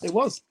 It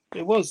was,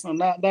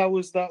 and that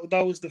was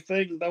the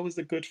thing. That was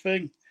the good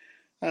thing,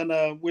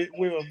 and we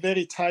were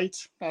very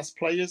tight as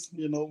players.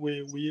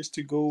 We used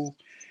to go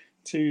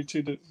to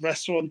the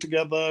restaurant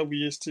together. We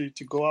used to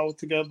go out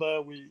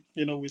together. We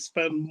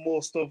spend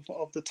most of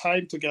the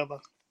time together.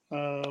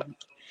 And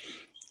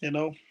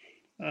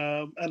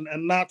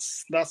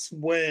that's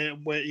where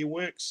it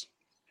works.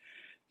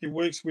 It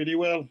works really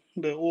well.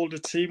 All the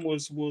team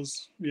was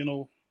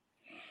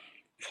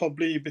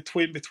probably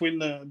between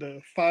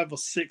the 5 or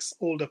 6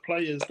 older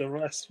players. The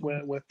rest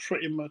were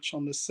pretty much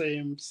on the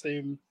same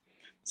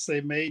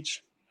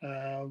age,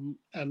 and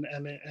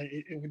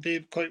it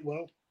did quite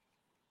well.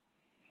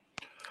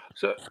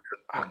 So,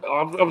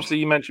 obviously,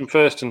 you mentioned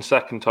first and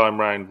second time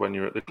round when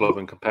you're at the club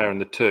and comparing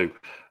the two.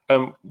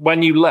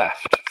 When you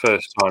left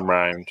first time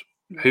round,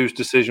 whose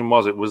decision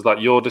was it? Was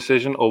that your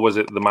decision, or was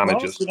it the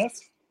manager's? No,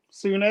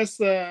 Souness.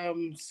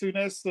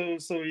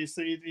 So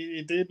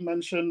he did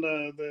mention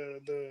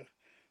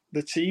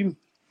the team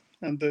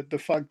and the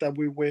fact that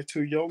we were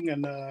too young,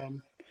 and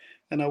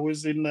I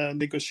was in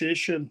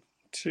negotiation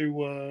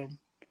to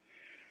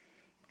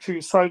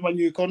sign my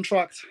new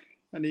contract,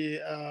 and he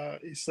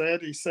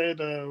said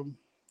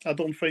I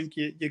don't think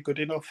you're good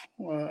enough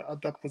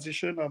at that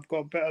position. I've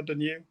got better than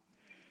you,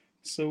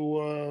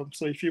 so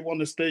if you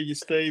want to stay, you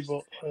stay,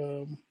 but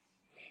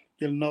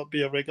you'll not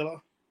be a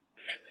regular.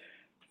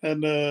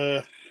 And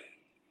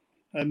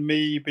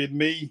me being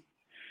me,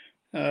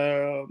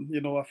 I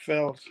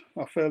felt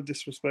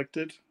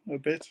disrespected a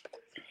bit,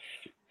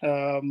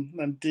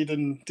 and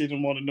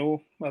didn't want to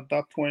know at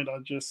that point.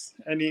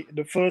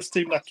 The first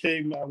team that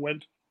came, I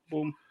went,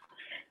 boom.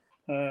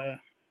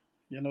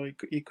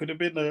 It could have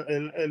been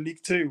a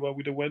League Two where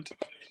we'd have went.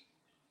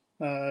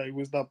 It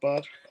was that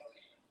bad.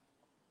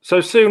 So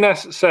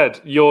Souness said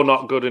you're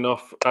not good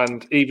enough,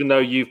 and even though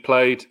you've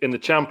played in the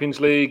Champions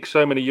League,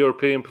 so many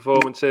European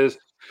performances,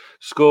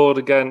 scored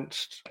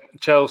against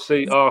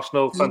Chelsea,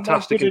 Arsenal,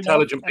 fantastic,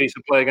 intelligent piece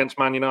of play against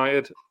Man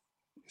United.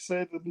 He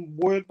said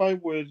word by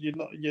word,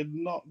 you're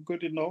not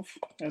good enough,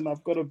 and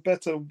I've got a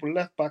better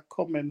left back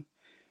coming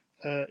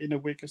in a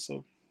week or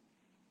so.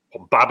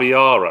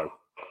 Babiaro.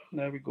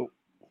 There we go.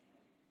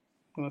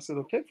 And I said,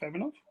 okay, fair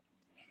enough.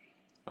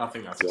 I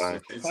think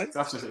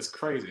it's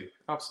crazy,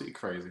 absolutely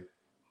crazy.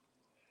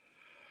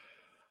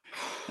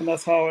 And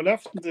that's how I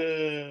left.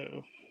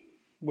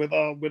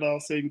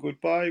 Without saying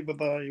goodbye,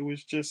 it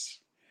was just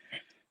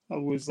I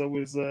was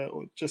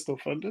just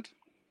offended.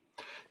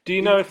 Do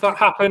you know if that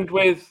happened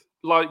with,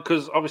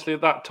 because obviously at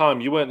that time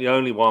you weren't the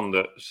only one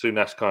that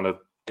Souness kind of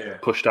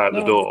pushed out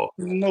the door.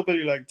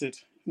 Nobody liked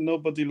it.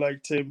 Nobody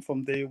liked him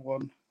from day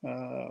one.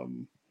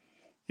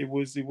 It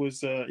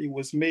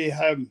was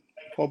mayhem.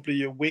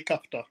 Probably a week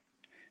after,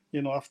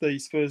 after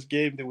his first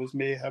game, there was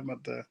mayhem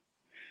at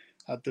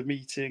the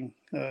meeting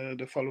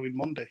the following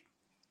Monday,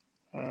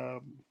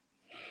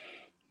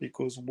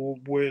 because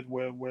words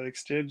were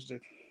exchanged.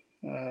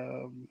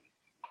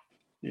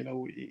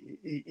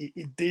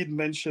 He did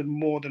mention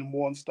more than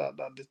once that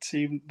the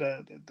team,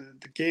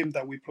 the game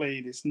that we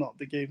played is not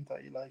the game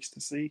that he likes to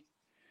see,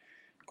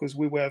 because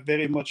we were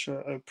very much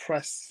a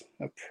press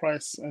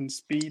and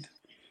speed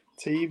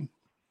team,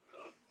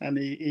 and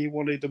he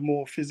wanted a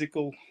more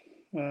physical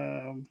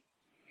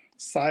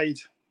side,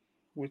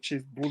 which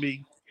is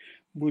bully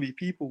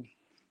people,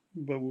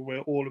 but we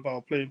were all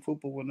about playing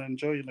football and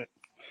enjoying it.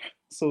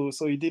 So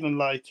he didn't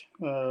like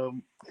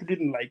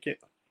it.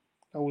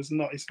 That was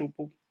not his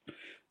football.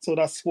 So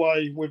that's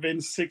why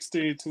within 6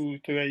 to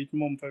 8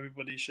 months,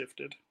 everybody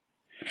shifted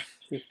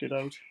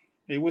out.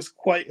 It was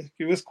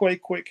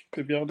quite quick,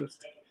 to be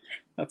honest.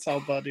 That's how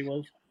bad it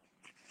was.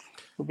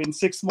 Within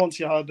 6 months,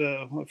 you had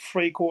a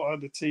 3/4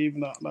 of the team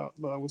that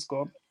was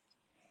gone.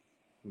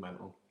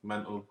 Mental.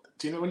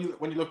 Do you know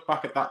when you look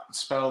back at that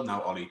spell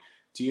now, Ollie?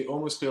 Do you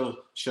almost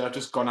feel, should I have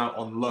just gone out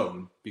on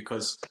loan,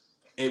 because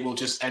it will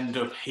just end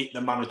up the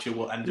manager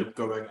will end up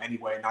going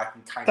anyway, and I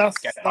can kind of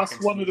get back into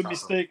That's one of the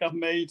mistakes I've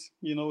made.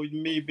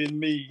 Me being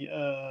me,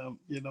 I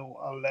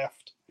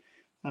left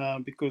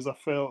because I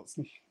felt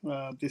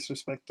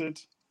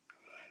disrespected.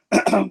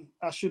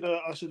 I should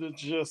have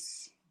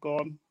just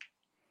gone,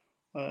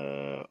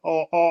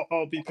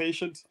 or be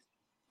patient,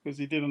 because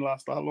he didn't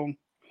last that long.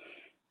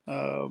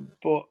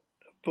 But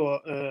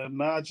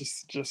I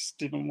just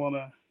didn't want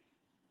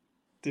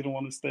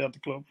to stay at the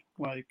club.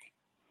 Like,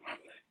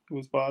 it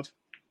was bad.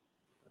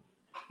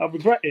 I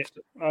regret it,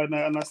 and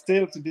I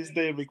still to this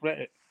day regret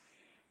it.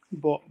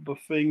 But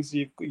things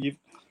you've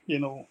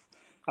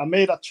I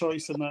made that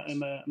choice, and at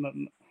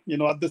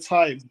the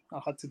time I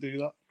had to do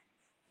that.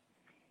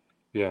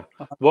 Yeah.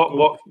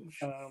 What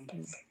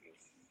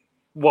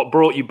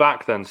brought you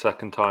back then,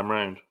 second time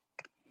round?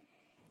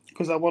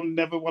 Because I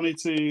never wanted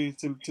to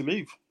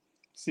leave.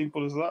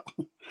 Simple as that.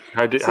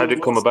 How did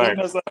it come about?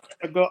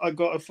 I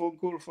got a phone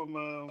call from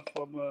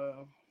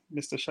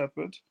Mr.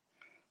 Shepherd.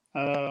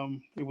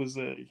 It was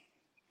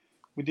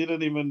we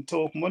didn't even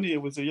talk money.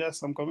 It was a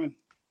yes, I'm coming.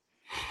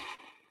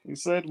 He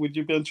said, "Would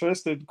you be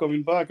interested in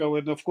coming back?" I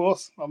went, "Of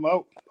course, I'm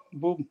out."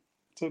 Boom.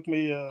 Took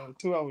me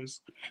 2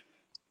 hours.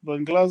 But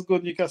in Glasgow,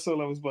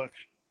 Newcastle, I was back.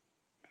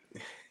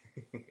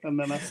 And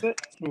then that's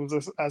it. It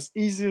was as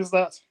easy as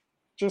that.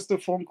 Just a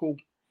phone call.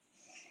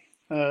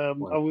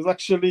 Wow. I was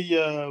actually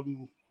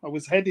I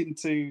was heading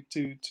to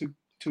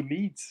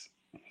Leeds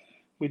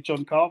with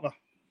John Carver.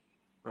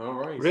 Oh,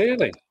 right.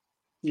 Really?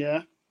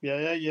 Yeah.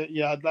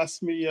 I'd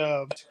asked me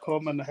to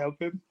come and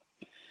help him.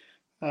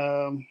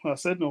 I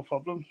said no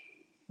problem,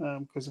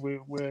 because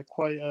we're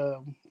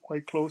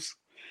quite close.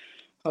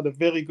 Had a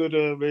very good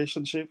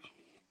relationship.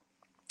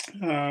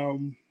 I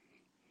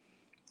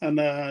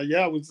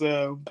was,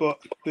 but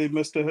they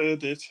must have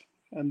heard it,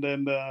 and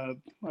then I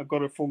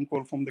got a phone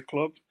call from the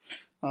club,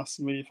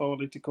 asked me if I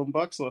wanted to come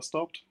back, so I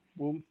stopped.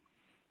 Boom,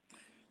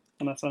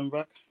 and I came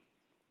back.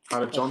 How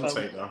did John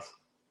take that?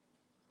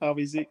 How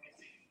easy,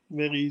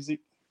 very easy.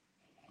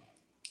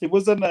 It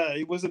wasn't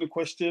a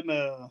question.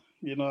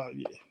 It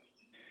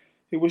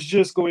was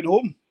just going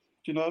home.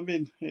 Do you know what I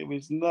mean? It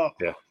was not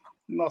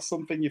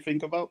something you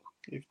think about.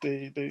 If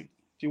do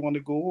you want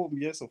to go home?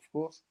 Yes, of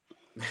course.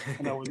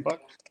 And I went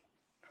back.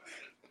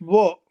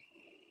 But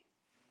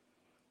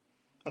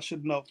I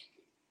should know.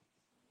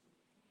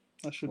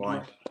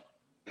 Why?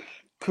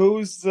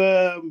 Because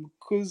I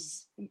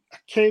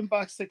came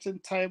back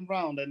second time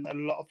round, and a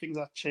lot of things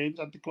have changed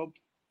at the club.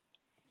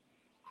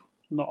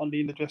 Not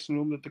only in the dressing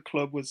room, but the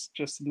club was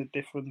just in a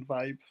different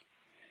vibe.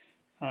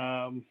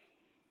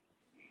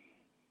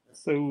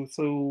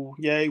 So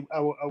yeah, I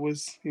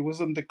was. It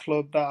wasn't the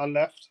club that I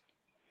left.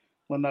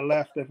 When I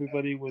left,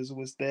 everybody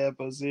was there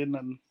buzzing,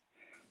 and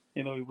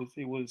it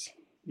was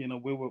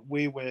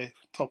we were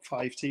top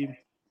 5 team,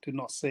 to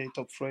not say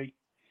top 3.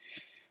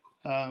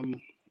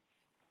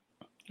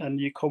 And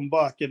you come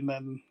back, and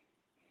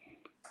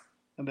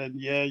then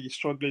you're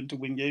struggling to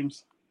win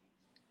games.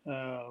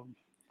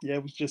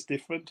 It was just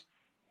different.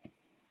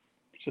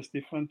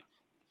 Different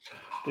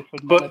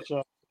but,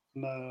 manager.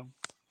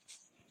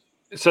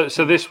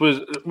 So this was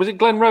it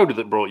Glenn Roeder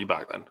that brought you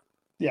back then?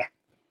 Yeah.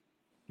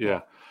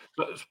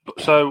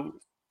 So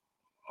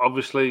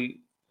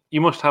obviously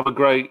you must have a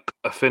great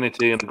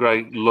affinity and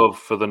great love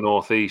for the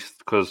Northeast,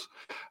 because,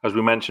 as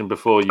we mentioned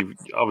before, you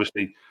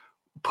obviously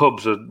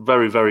pubs are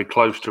very, very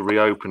close to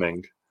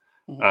reopening,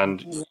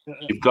 and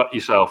you've got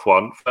yourself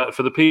one.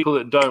 For the people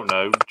that don't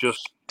know,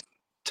 just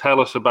tell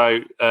us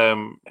about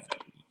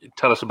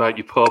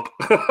your pub.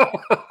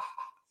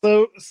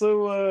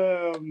 So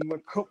a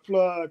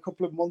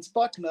couple of months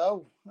back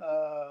now,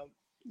 I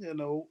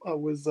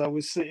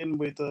was sitting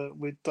with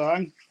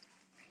Dan,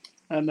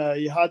 and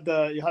he had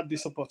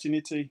this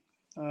opportunity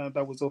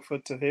that was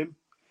offered to him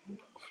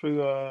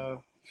through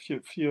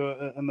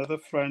another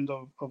friend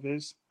of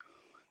his,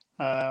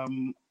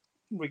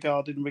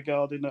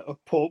 regarding a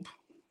pub.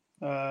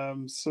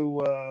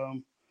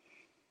 So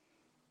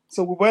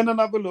we went and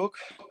have a look.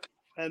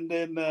 And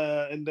then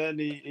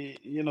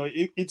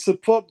it's a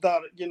pub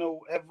that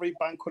every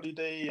bank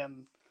holiday,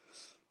 and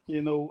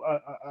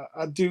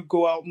I do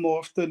go out more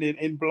often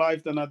in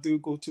Blythe than I do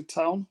go to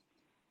town.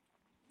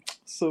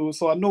 So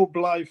I know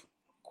Blythe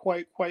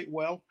quite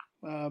well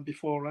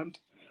beforehand.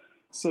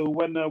 So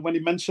when he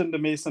mentioned the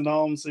Mason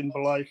Arms in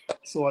Blythe,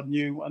 so I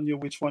knew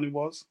which one it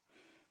was,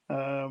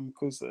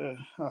 because I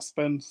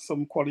spent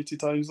some quality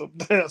times up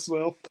there as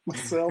well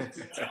myself.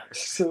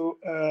 So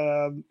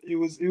it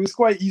was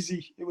quite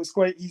easy. It was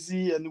quite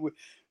easy, and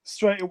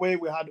straight away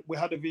we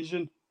had a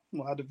vision.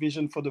 We had a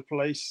vision for the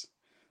place.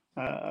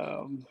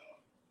 I've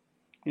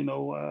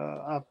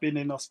been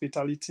in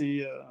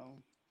hospitality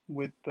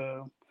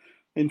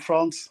in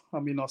France.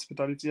 I'm in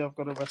hospitality. I've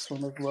got a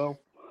restaurant as well.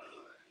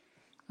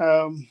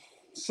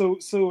 So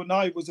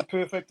now it was a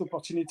perfect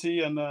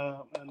opportunity, and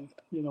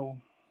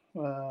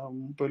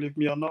believe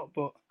me or not,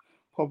 but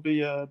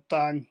probably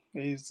Dan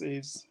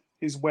is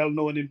well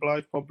known in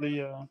Blythe,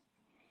 probably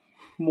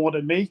more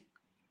than me,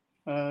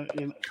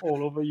 in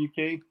all over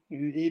UK.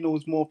 He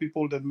knows more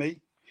people than me,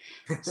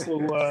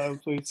 so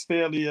it's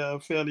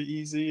fairly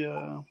easy.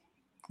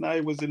 Now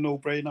it was a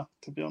no-brainer,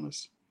 to be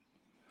honest.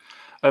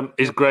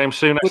 Is Graham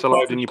Souness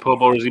allowed in your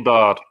pub, or is he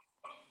barred?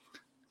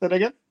 Say that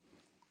again?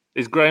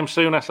 Is Graham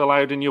Souness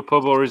allowed in your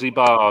pub, or is he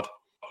barred?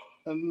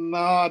 No,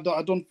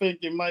 I don't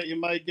think he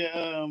might get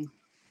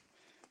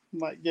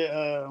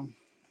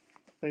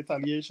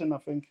retaliation. I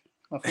think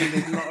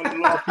there's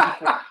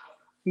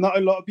not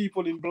a lot of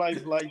people in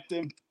Blythe liked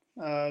him,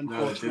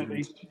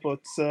 unfortunately. No,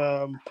 but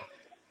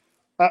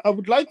I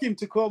would like him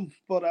to come,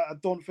 but I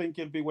don't think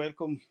he'll be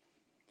welcome.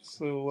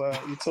 So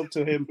it's up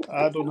to him.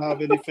 I don't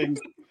have anything,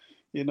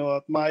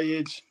 at my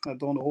age. I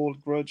don't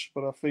hold grudge,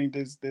 but I think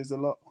there's a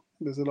lot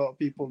of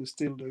people who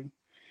still do.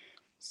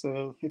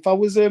 So if I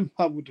was him,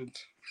 I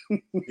wouldn't.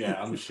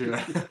 Yeah, I'm sure.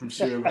 I'm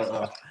sure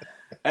about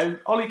that.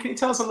 Ollie, can you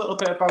tell us a little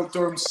bit about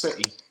Durham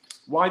City?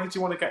 Why did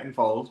you want to get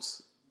involved?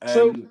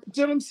 So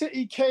Durham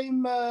City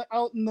came out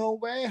of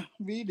nowhere,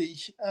 really.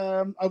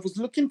 I was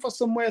looking for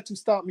somewhere to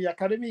start my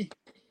academy,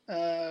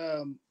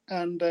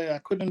 and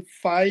I couldn't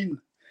find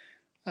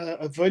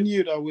a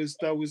venue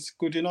that was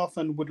good enough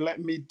and would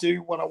let me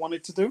do what I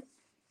wanted to do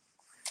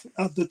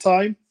at the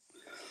time.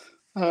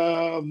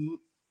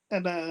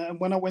 And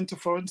when I went to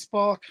Florence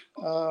Park,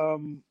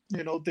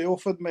 they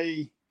offered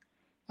me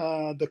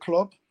the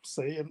club,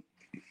 saying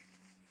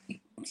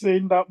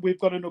that we've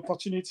got an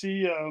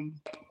opportunity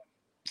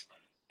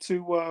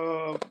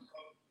to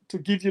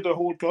give you the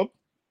whole club.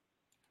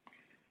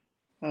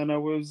 And I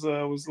was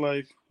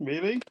like,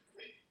 really? I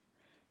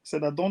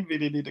said, I don't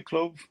really need a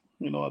club.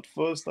 At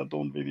first, I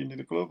don't really need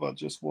a club. I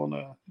just want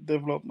to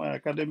develop my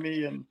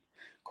academy and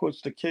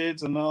coach the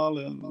kids and all.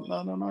 And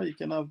no, you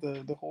can have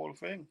the whole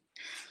thing.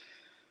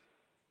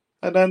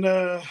 And then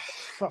I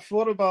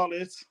thought about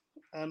it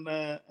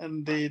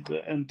and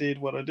did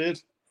what I did.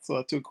 So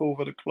I took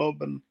over the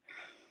club,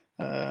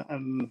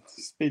 and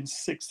it's been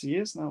 6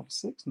 years now.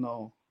 6?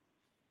 No.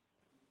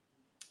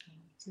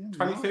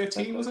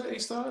 2013 was it? He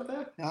started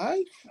there.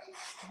 Aye.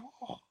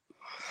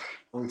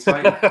 Long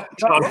time.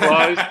 Time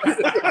flies.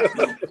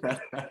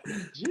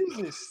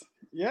 Jesus.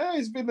 Yeah,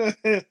 it's been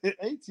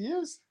 8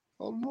 years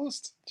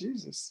almost.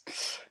 Jesus.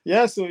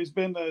 Yeah, so it's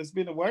been a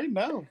while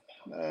now.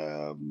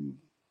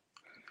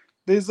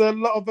 There's a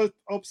lot of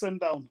ups and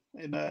downs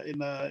in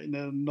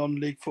a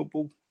non-league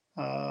football.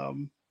 I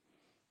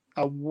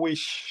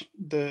wish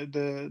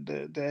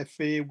the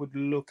FA would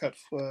look at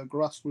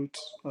grassroots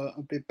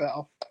a bit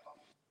better.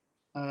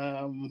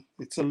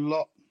 It's a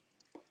lot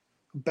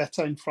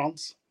better in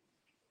France,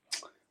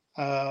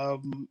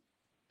 and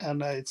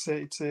it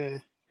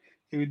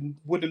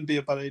wouldn't be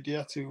a bad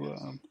idea to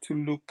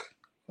look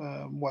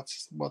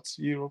what's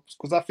Europe,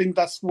 because I think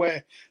that's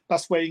where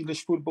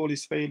English football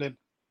is failing.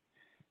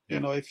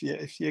 Yeah.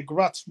 If your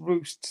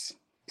grassroots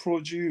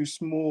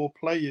produce more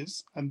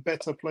players and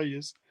better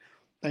players,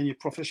 then your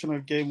professional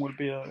game will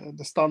be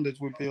the standards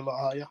will be a lot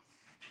higher,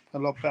 a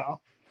lot better.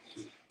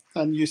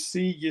 And you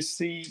see,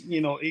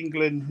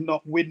 England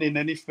not winning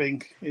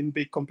anything in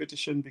big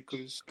competition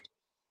because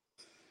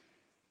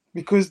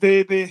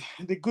they're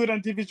good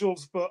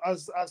individuals, but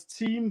as a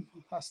team,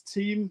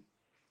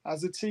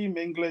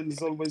 England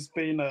has always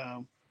been,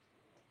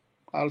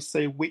 I'll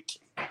say, weak.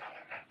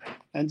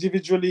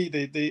 Individually,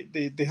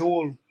 they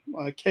all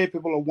are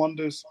capable of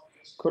wonders.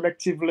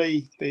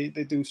 Collectively, they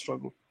do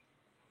struggle.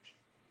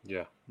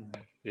 Yeah.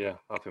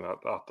 I think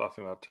that's a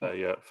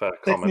fair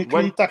comment.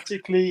 Technically,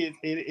 tactically,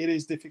 it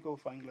is difficult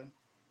for England.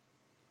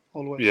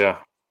 Always. Yeah.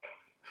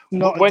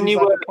 Not when you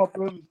were a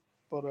problem,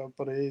 but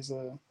it is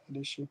an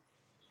issue.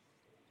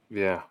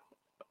 Yeah.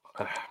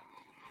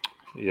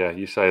 Yeah,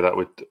 you say that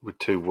with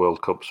 2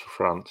 World Cups for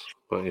France,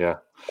 but yeah,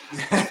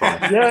 it's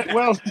fine. Yeah,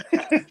 well,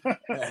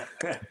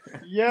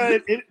 yeah,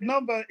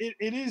 but it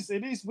is.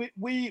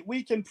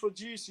 We can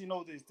produce,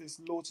 there's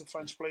loads of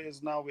French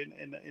players now in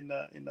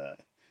the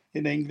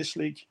English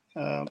league,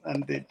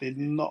 and they're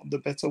not the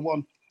better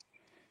one.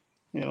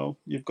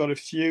 You've got a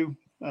few,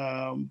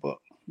 but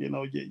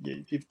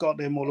you've got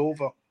them all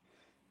over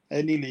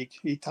any league,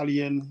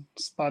 Italian,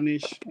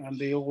 Spanish, and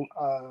they all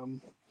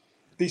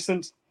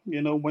decent.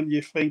 When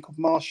you think of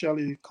Martial,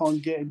 he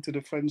can't get into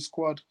the French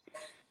squad.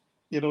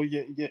 You've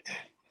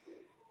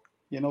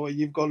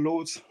got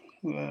loads.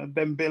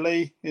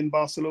 Dembele in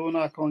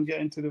Barcelona can't get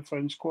into the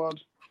French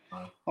squad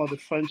or the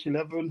French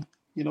 11.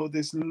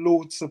 There's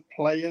loads of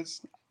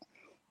players,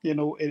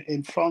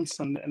 in France,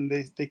 and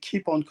they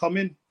keep on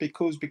coming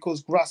because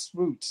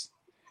grassroots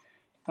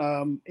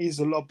is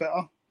a lot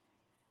better.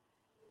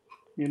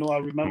 I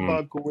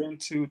remember going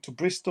to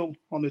Bristol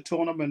on the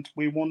tournament.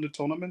 We won the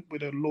tournament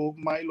with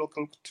my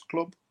local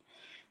club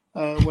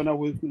when I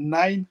was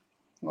 9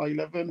 or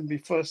 11, the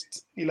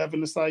first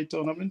 11-a-side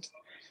tournament.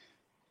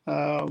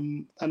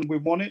 And we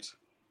won it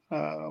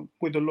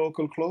with the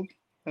local club.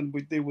 And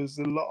there was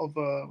a lot of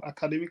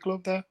academy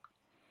club there.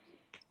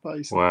 But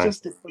it's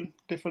just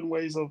different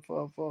ways of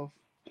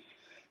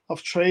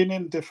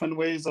training, different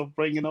ways of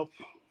bringing up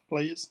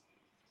players.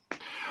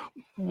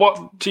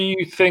 What do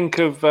you think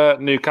of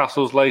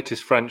Newcastle's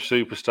latest French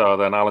superstar,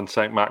 then, Alan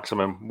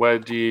Saint-Maximin? Where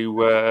do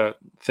you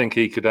think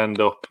he could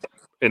end up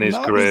in his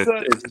career?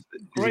 Is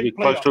he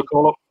close to a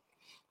call-up?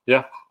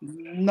 Yeah?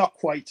 Not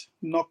quite.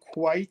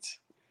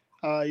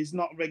 He's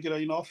not regular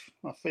enough.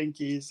 I think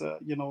he's,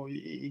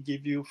 he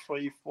give you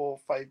 3, 4,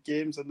 5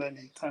 games, and then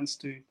he tends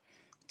to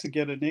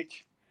get a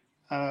nick.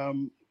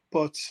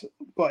 But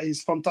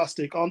he's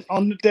fantastic.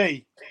 On the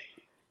day,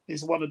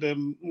 he's one of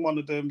them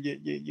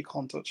you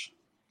can't touch.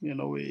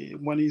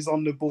 When he's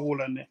on the ball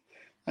and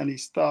he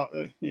start,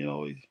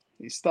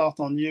 he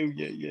start on you,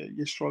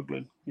 you're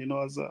struggling.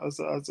 As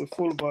a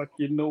fullback,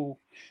 you're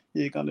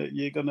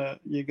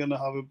gonna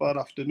have a bad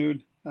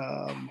afternoon.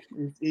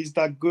 He's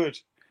that good.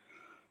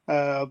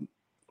 But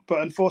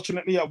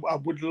unfortunately, I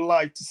would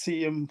like to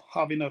see him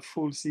having a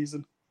full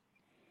season.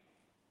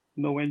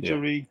 no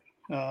injury,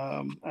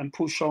 and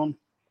push on,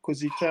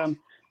 because he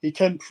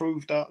can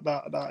prove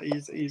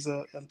that he's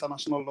a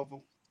international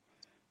level.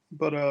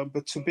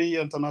 But to be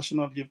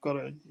international, you've got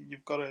to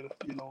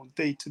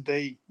day to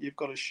day, you've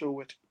got to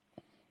show it,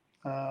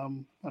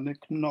 and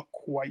it's not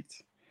quite.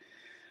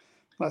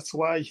 That's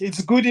why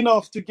it's good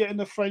enough to get in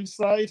the French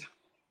side,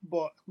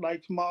 but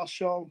like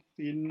Marshall,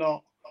 you're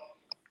not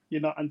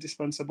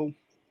indispensable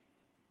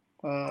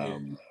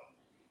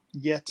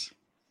yet,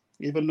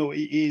 even though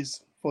he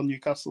is for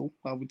Newcastle,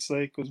 I would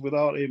say, because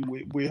without him,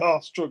 we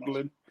are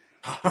struggling.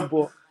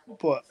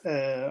 but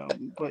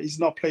he's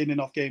not playing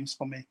enough games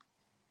for me.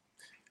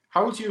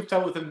 How would you have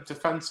dealt with him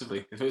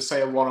defensively? If it was,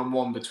 say, a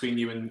one-on-one between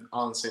you and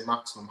Alan St.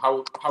 Maximum,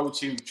 how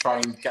would you try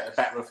and get the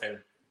better of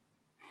him?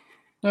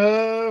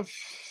 I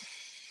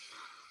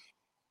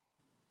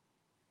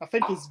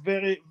think it's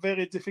very,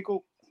 very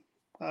difficult.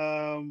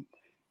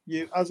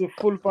 You, as a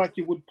fullback,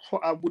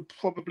 I would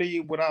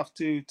probably have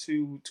to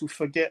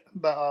forget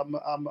that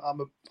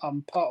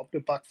I'm part of the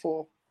back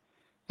four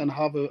and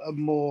have a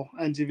more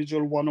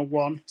individual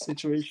one-on-one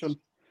situation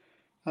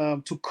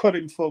to cut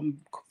him from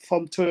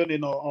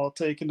turning or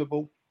taking the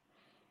ball.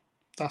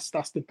 That's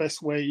the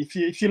best way.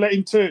 If you let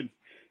him turn,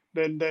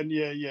 then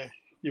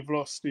you've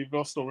lost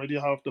already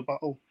half the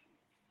battle.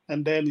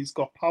 And then he's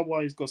got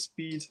power, he's got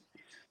speed,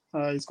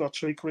 he's got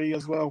trickery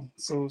as well.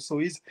 So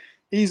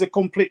he's a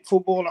complete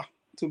footballer,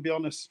 to be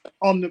honest.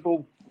 On the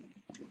ball,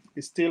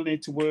 he still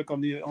need to work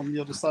on the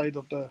other side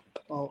of the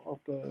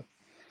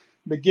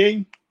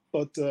game.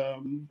 But I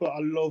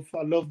love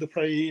the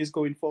play he is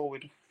going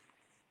forward.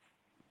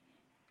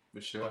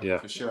 For sure. Yeah.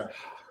 For sure.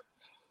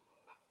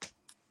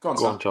 Go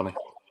on, Johnny.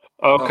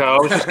 Okay, I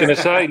was just going to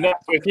say, no,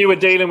 if you were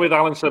dealing with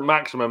Alan St.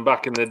 Maximum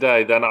back in the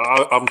day, then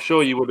I'm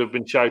sure you would have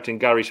been shouting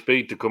Gary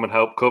Speed to come and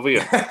help cover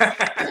you.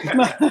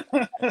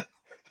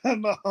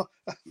 No,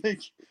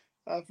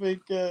 I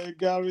think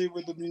Gary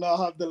would not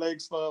have the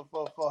legs for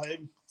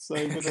him, so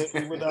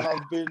it would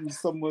have been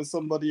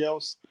somebody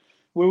else.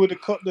 We would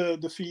have cut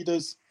the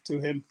feeders to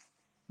him.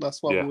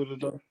 That's what we would have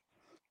done.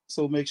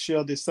 So make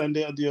sure they send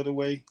it the other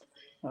way.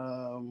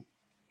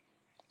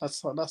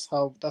 That's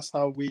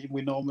how we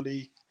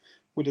normally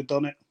would have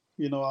done it.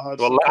 Well,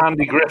 let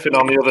Andy Griffin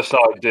on the other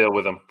side deal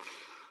with them.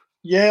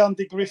 Yeah,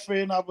 Andy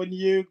Griffin, Alan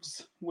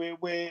Hughes, we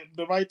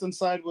the right hand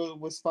side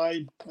was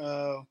fine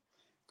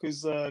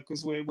because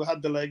we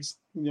had the legs.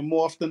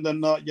 More often than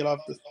not, you'll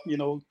have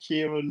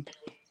Kieran,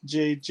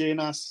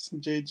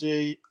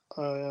 JJ,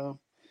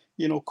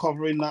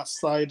 covering that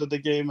side of the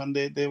game, and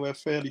they were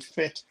fairly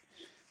fit,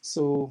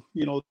 so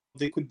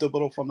they could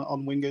double up on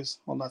wingers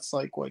on that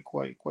side quite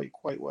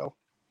well.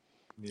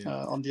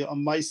 Yeah.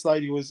 On my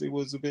side, it was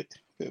a bit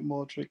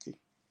more tricky.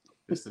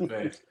 Just a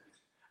bit.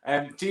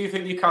 Do you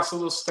think Newcastle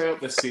will stay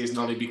up this season,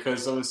 only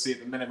because obviously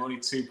at the minute only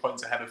 2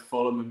 points ahead of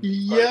Fulham?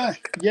 Yeah.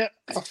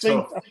 I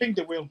think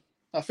they will.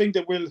 I think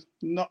they will,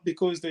 not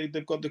because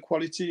they've got the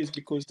quality, it's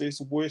because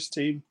there's a worse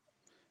team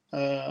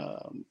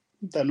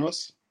than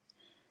us.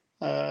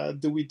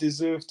 Do we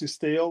deserve to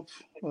stay up?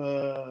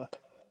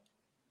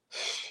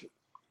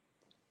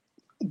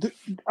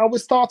 Our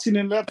starting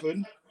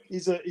 11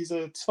 is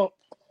a top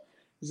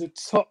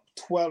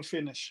 12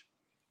 finish.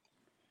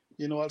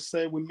 I'll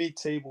say we're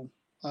mid-table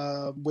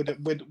with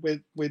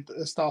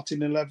a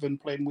starting 11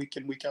 playing week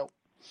in, week out.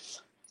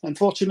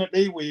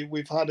 Unfortunately,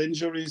 we've had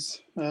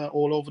injuries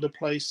all over the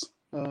place,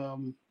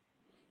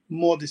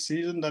 more this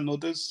season than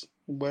others,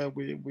 where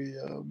we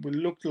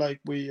looked like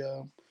we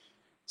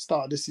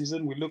started the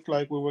season. We looked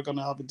like we were going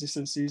to have a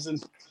decent season,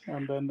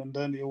 and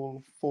then it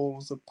all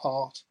falls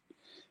apart.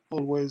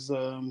 Always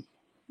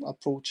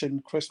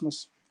approaching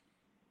Christmas.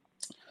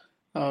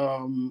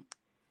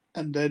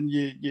 And then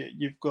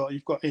you've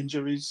got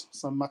injuries.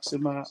 Some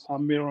Maxima,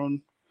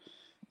 Amiron.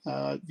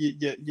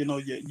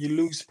 You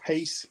lose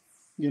pace.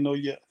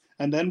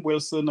 And then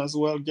Wilson as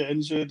well get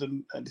injured,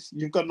 and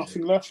you've got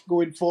nothing left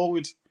going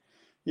forward.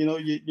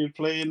 You're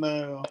playing.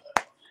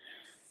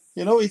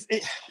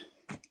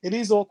 It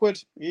is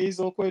awkward. It is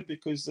awkward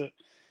because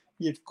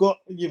you've got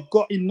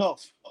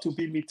enough to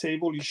be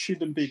mid-table. You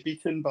shouldn't be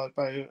beaten by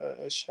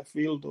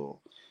Sheffield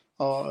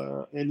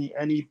or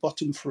any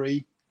bottom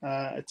three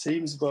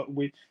teams, but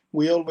we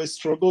always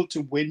struggle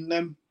to win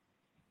them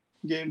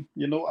game.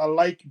 I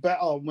like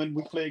better when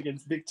we play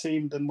against big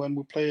team than when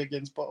we play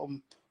against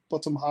bottom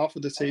half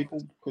of the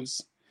table,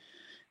 because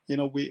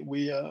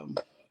we're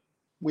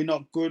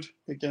not good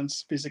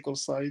against physical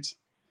sides.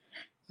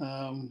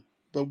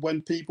 But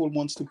when people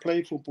wants to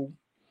play football,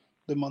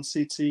 the Man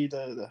City,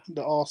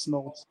 the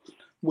Arsenal,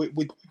 we're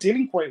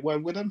dealing quite well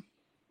with them.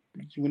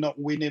 We're not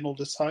winning all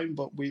the time,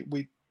 but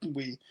we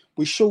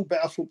show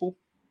better football.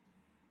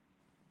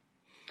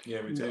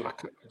 Yeah, we do.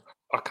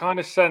 I kind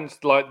of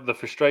sensed like the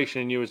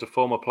frustration in you as a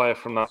former player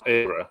from that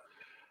era,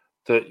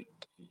 that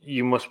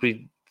you must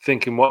be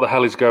thinking, what the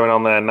hell is going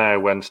on there now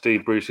when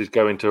Steve Bruce is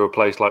going to a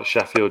place like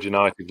Sheffield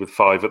United with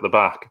 5 at the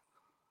back?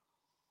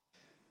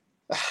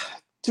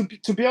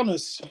 To be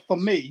honest, for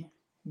me,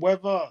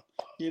 whether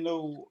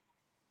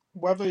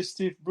it's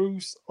Steve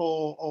Bruce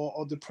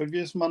or the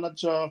previous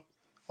manager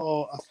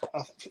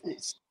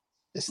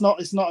it's not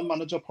a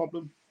manager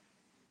problem.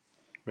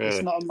 Really?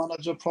 It's not a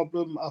manager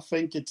problem. I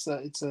think it's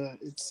an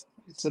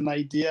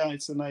idea.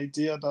 It's an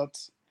idea that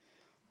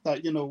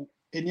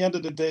in the end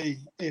of the day,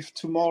 if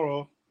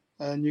tomorrow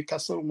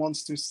Newcastle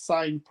wants to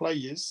sign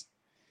players,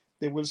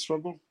 they will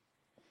struggle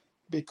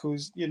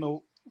because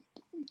the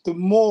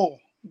more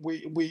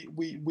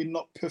we're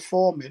not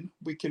performing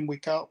week in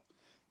week out,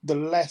 the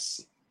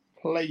less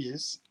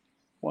players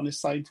want to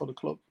sign for the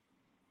club.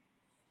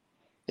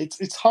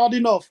 It's hard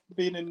enough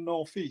being in the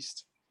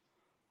Northeast,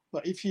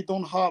 but if you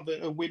don't have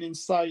a winning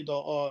side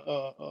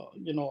or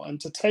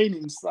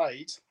entertaining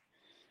side,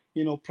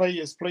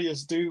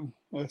 players do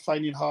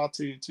find it hard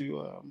to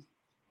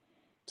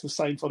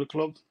sign for the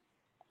club,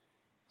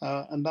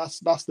 and that's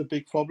the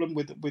big problem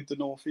with the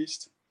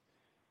Northeast.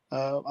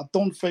 I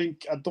don't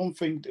think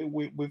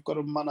we've got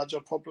a manager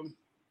problem.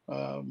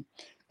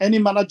 Any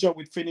manager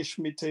would finish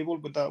mid-table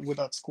with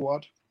that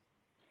squad.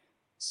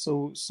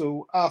 So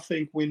I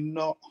think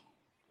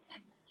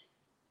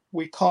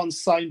we can't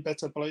sign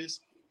better players.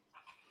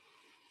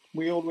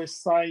 We always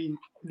sign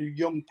the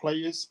young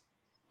players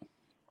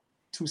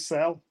to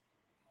sell,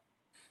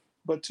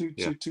 but to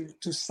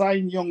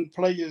sign young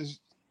players,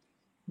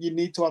 you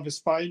need to have a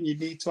spine. You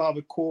need to have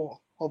a core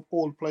of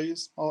old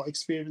players or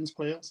experienced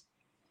players.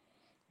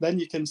 Then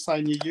you can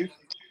sign your youth.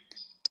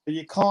 But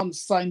you can't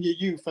sign your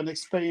youth and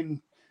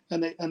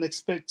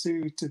expect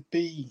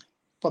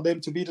for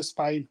them to be the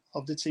spine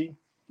of the team.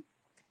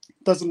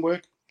 It doesn't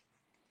work.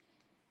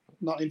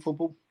 Not in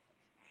football.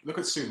 Look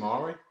at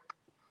Soumare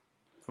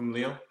from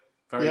Lille.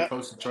 Very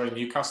close to joining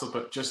Newcastle,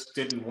 but just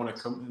didn't want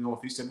to come to the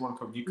Northeast, didn't want to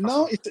come to Newcastle.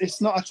 No,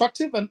 it's not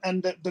attractive,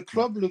 and the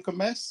club look a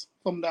mess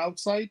from the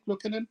outside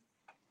looking in.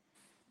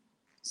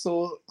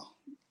 So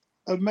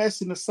a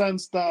mess in the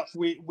sense that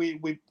we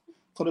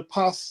for the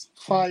past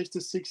 5 to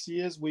 6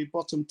 years we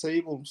bottom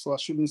table. So I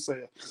shouldn't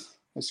say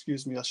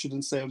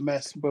a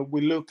mess, but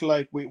we look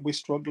like we're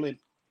struggling.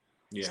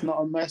 Yeah. It's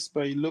not a mess,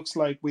 but it looks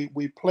like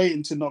we're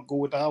playing to not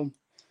go down.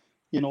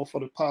 For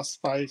the past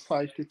 5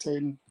 to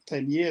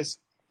 10 years.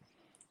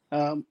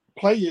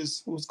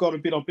 Players who's got a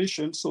bit of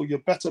ambition, so your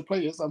better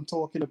players I'm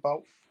talking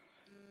about,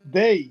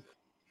 they're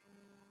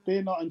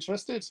not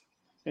interested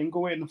in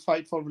going and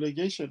fight for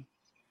relegation.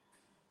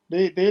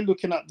 They're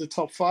looking at the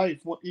top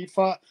 5.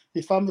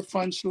 If I'm a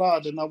French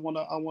lad and I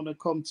wanna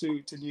come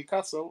to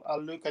Newcastle,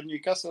 I'll look at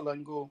Newcastle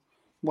and go,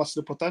 what's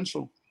the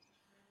potential?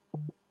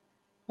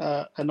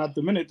 And at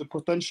the minute, the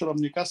potential of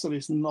Newcastle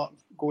is not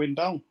going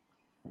down.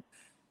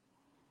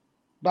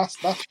 That's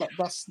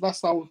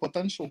our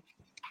potential.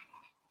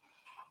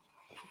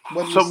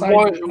 When we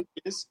sign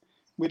players,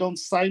 we don't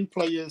sign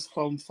players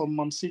from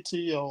Man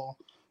City or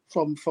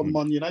from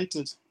Man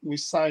United. We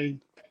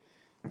sign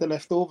the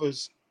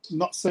leftovers.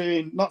 Not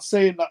saying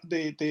that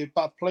they're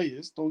bad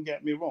players. Don't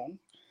get me wrong.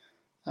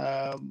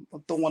 I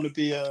don't want to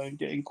be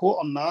getting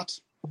caught on that.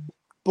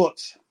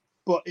 But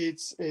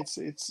it's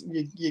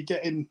you're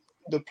getting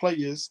the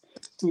players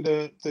to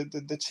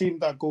the team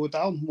that go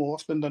down more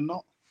often than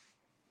not.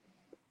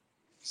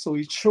 So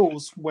it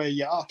shows where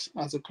you're at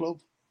as a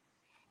club.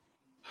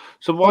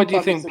 So why do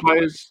you think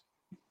players?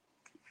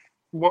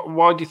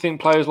 Why do you think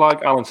players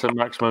like Alan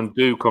Saint-Maximin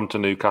do come to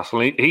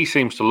Newcastle? He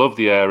seems to love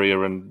the area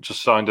and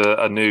just signed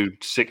a new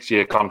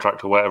 6-year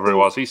contract or whatever it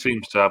was. He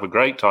seems to have a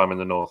great time in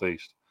the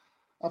Northeast.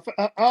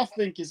 I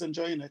think he's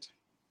enjoying it.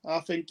 I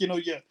think you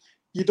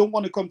don't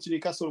want to come to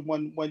Newcastle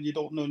when you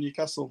don't know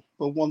Newcastle,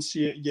 but once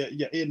you're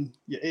in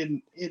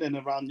and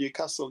around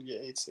Newcastle,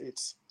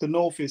 it's the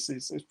Northeast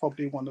is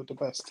probably one of the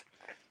best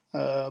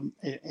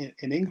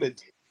in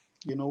England.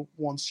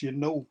 Once you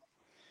know,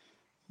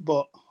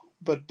 but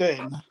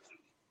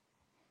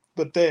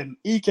then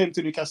he came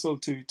to Newcastle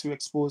to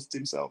expose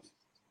himself,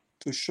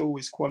 to show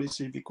his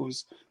quality,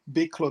 because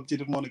big club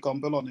didn't want to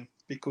gamble on him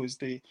because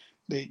they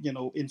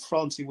in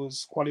France he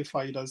was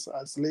qualified as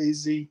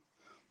lazy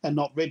and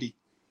not ready.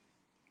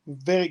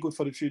 Very good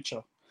for the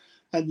future,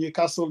 and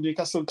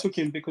Newcastle took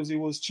him because he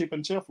was cheap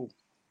and cheerful.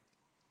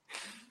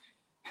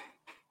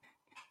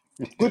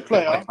 Good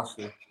player,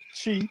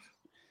 cheap,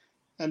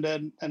 and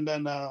then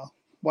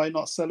why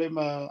not sell him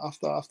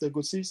after a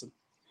good season?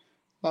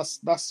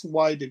 That's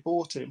why they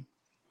bought him,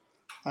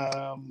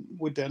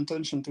 with the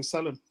intention to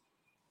sell him.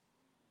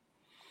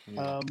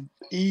 Yeah.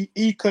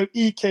 He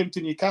came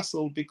to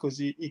Newcastle because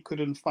he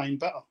couldn't find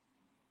better.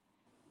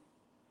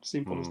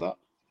 Simple as that.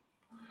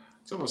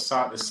 It's almost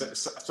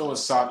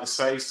sad to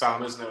say,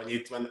 Sam, isn't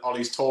it? When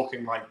Ollie's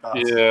talking like that,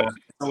 yeah,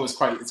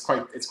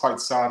 it's quite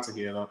sad to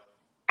hear that.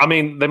 I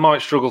mean, they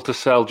might struggle to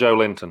sell Joe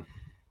Linton.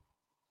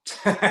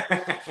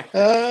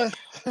 That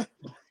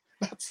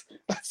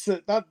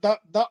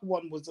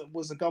one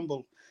was a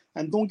gamble.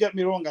 And don't get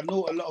me wrong, I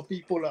know a lot of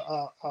people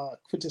are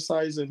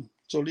criticizing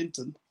Joe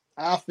Linton.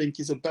 I think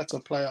he's a better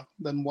player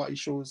than what he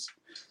shows.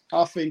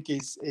 I think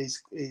his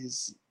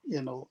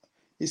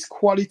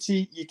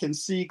quality, you can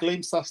see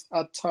glimpses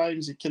at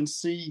times. You can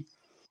see,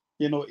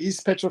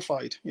 he's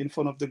petrified in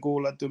front of the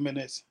goal at the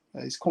minute.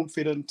 He's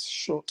confident,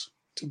 shot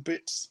to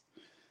bits.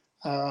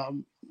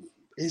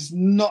 He's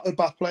not a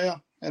bad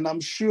player. And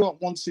I'm sure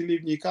once he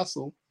leave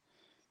Newcastle,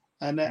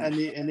 and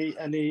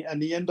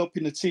he end up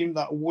in a team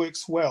that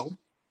works well,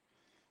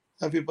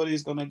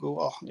 everybody's gonna go,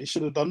 oh, he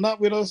should have done that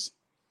with us,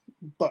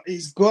 but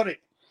he's got it.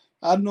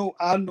 I know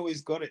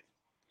he's got it.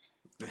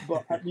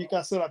 But at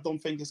Newcastle, I don't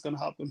think it's gonna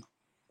happen.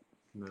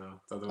 No,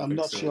 I don't I'm think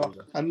not so sure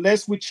either.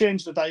 Unless we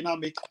change the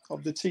dynamic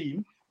of the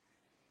team.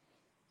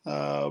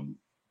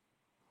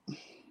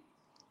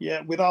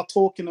 Without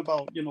talking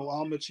about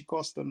how much it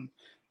costs and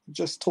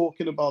just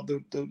talking about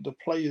the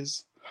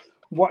players,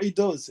 what he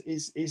does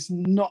is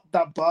not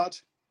that bad.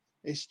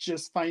 It's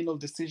just final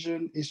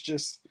decision. It's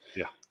just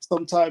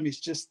sometimes it's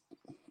just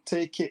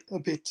take it a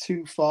bit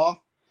too far,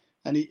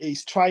 and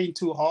he's trying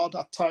too hard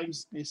at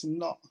times. It's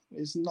not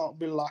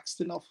relaxed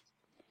enough,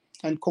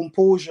 and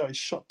composure is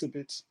shot a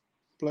bit.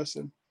 Bless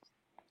him.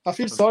 I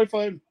feel sorry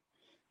for him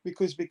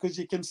because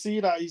you can see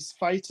that he's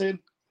fighting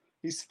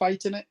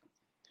it.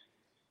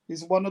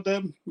 He's one of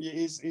them.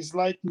 He's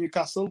like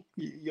Newcastle.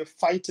 You're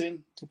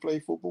fighting to play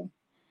football,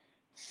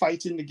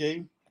 fighting the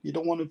game. You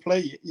don't want to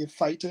play it, you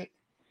fight it.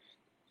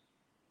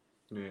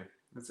 Yeah,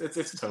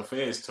 it's tough.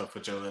 It is tough for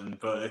Joe,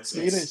 but it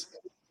is.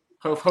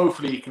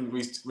 Hopefully, he can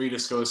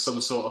rediscover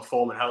some sort of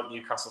form and help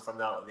Newcastle from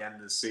now at the end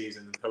of the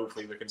season. And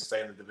hopefully, we can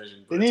stay in the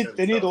division. But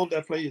they need all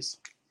their players.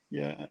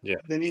 Yeah.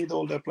 They need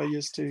all their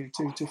players to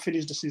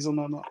finish the season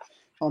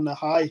on a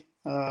high.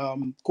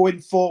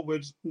 Going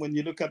forward, when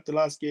you look at the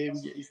last game,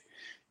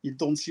 you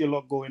don't see a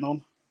lot going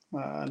on,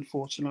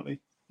 unfortunately.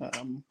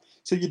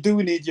 So you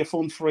do need your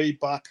front three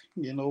back.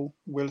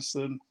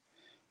 Wilson,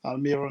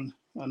 Almiron,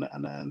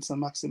 and St.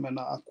 Maximin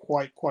are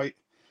quite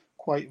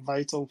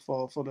vital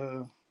for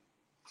the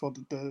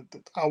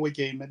our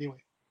game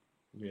anyway.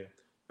 Yeah.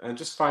 And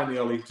just finally,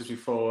 Ollie, just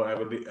before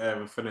we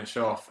finish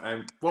off,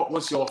 what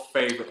was your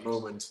favourite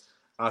moment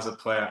as a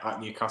player at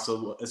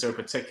Newcastle? Is there a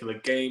particular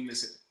game?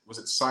 Was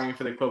it signing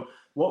for the club?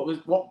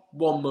 What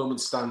one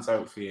moment stands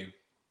out for you?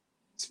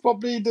 It's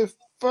probably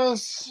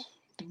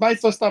my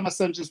first time at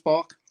St. James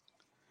Park.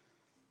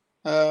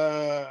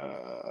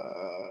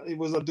 It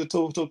was at the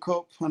Total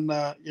Cup, and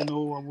I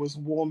was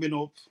warming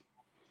up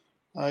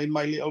in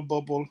my little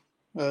bubble.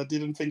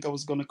 Didn't think I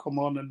was going to come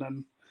on, and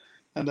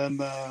then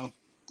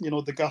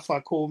the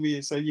gaffer called me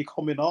and said, "You're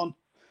coming on,"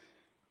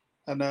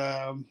 and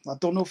I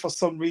don't know, for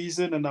some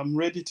reason, and I'm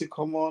ready to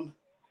come on,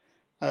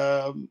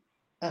 and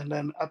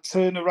then I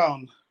turn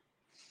around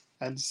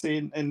and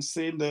seeing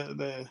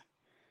the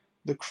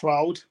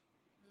crowd.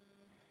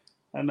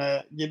 And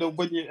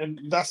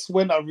that's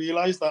when I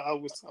realized that I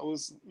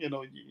was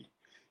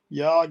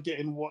you are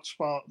getting watched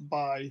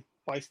by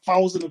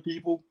thousands of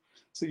people,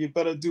 so you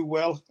better do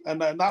well.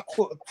 And then that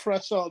put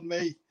pressure on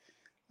me.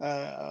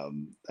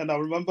 And I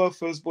remember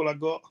first ball I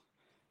got,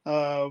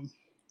 I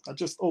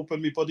just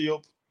opened my body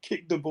up,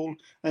 kicked the ball,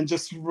 and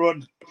just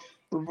run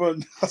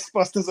as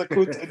fast as I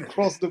could and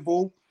cross the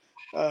ball.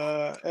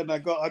 And I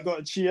got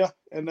a cheer,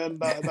 and then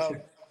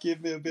that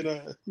gave me a bit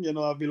of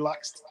I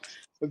relaxed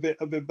a bit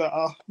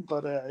better,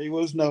 but it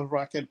was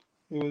nerve-wracking.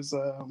 It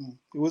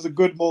was a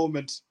good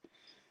moment,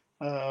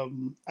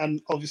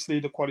 and obviously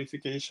the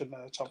qualification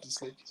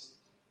Champions League.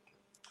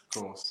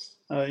 Of course.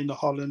 In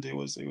Holland, it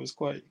was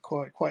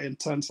quite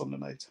intense on the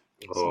night.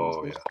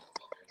 Oh yeah.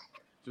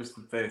 Just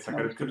the bit.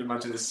 I could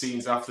imagine the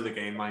scenes after the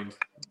game, mind.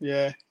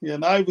 Yeah.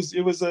 No,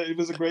 it was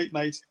a great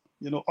night.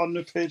 On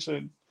the pitch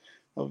and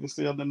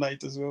obviously on the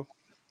night as well.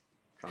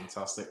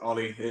 Fantastic,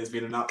 Ollie. It's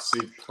been an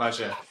absolute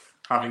pleasure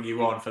having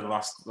you on for the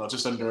last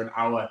just under an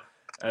hour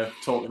of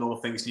talking all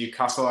things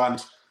Newcastle,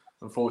 and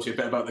unfortunately a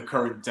bit about the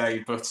current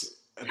day, but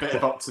a bit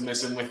of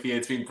optimism with you.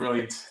 It's been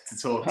brilliant to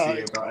talk to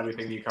you about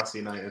everything Newcastle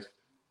United.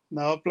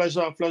 No,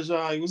 pleasure.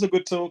 It was a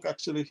good talk,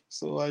 actually,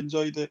 so I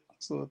enjoyed it.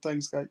 So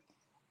thanks, guys.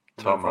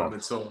 No problem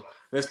at all.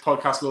 This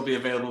podcast will be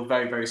available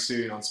very, very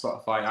soon on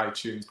Spotify,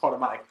 iTunes,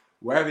 Podomatic,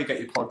 wherever you get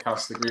your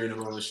podcasts. The Green and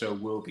Roller Show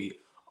will be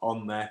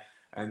on there.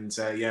 And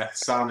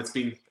Sam, it's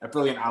been a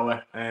brilliant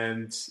hour,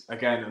 and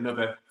again,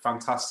 another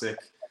fantastic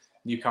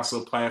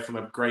Newcastle player from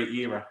a great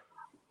era.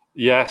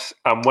 Yes,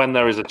 and when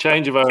there is a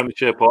change of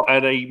ownership or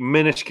any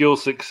minuscule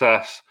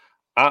success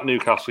at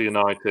Newcastle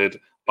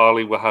United,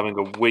 Ollie, we're having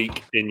a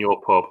week in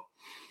your pub.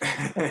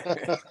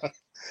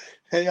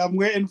 Hey, I'm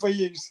waiting for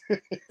you.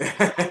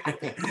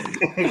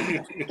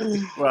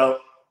 Well,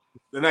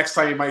 the next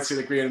time you might see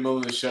the Green and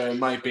Milner Show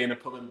might be in a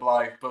pub in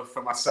Blythe. But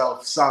for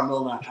myself, Sam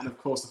Milner, and of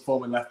course the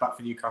former left back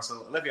for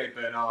Newcastle, Olivier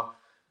Bernard,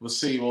 we'll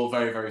see you all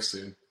very, very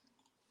soon.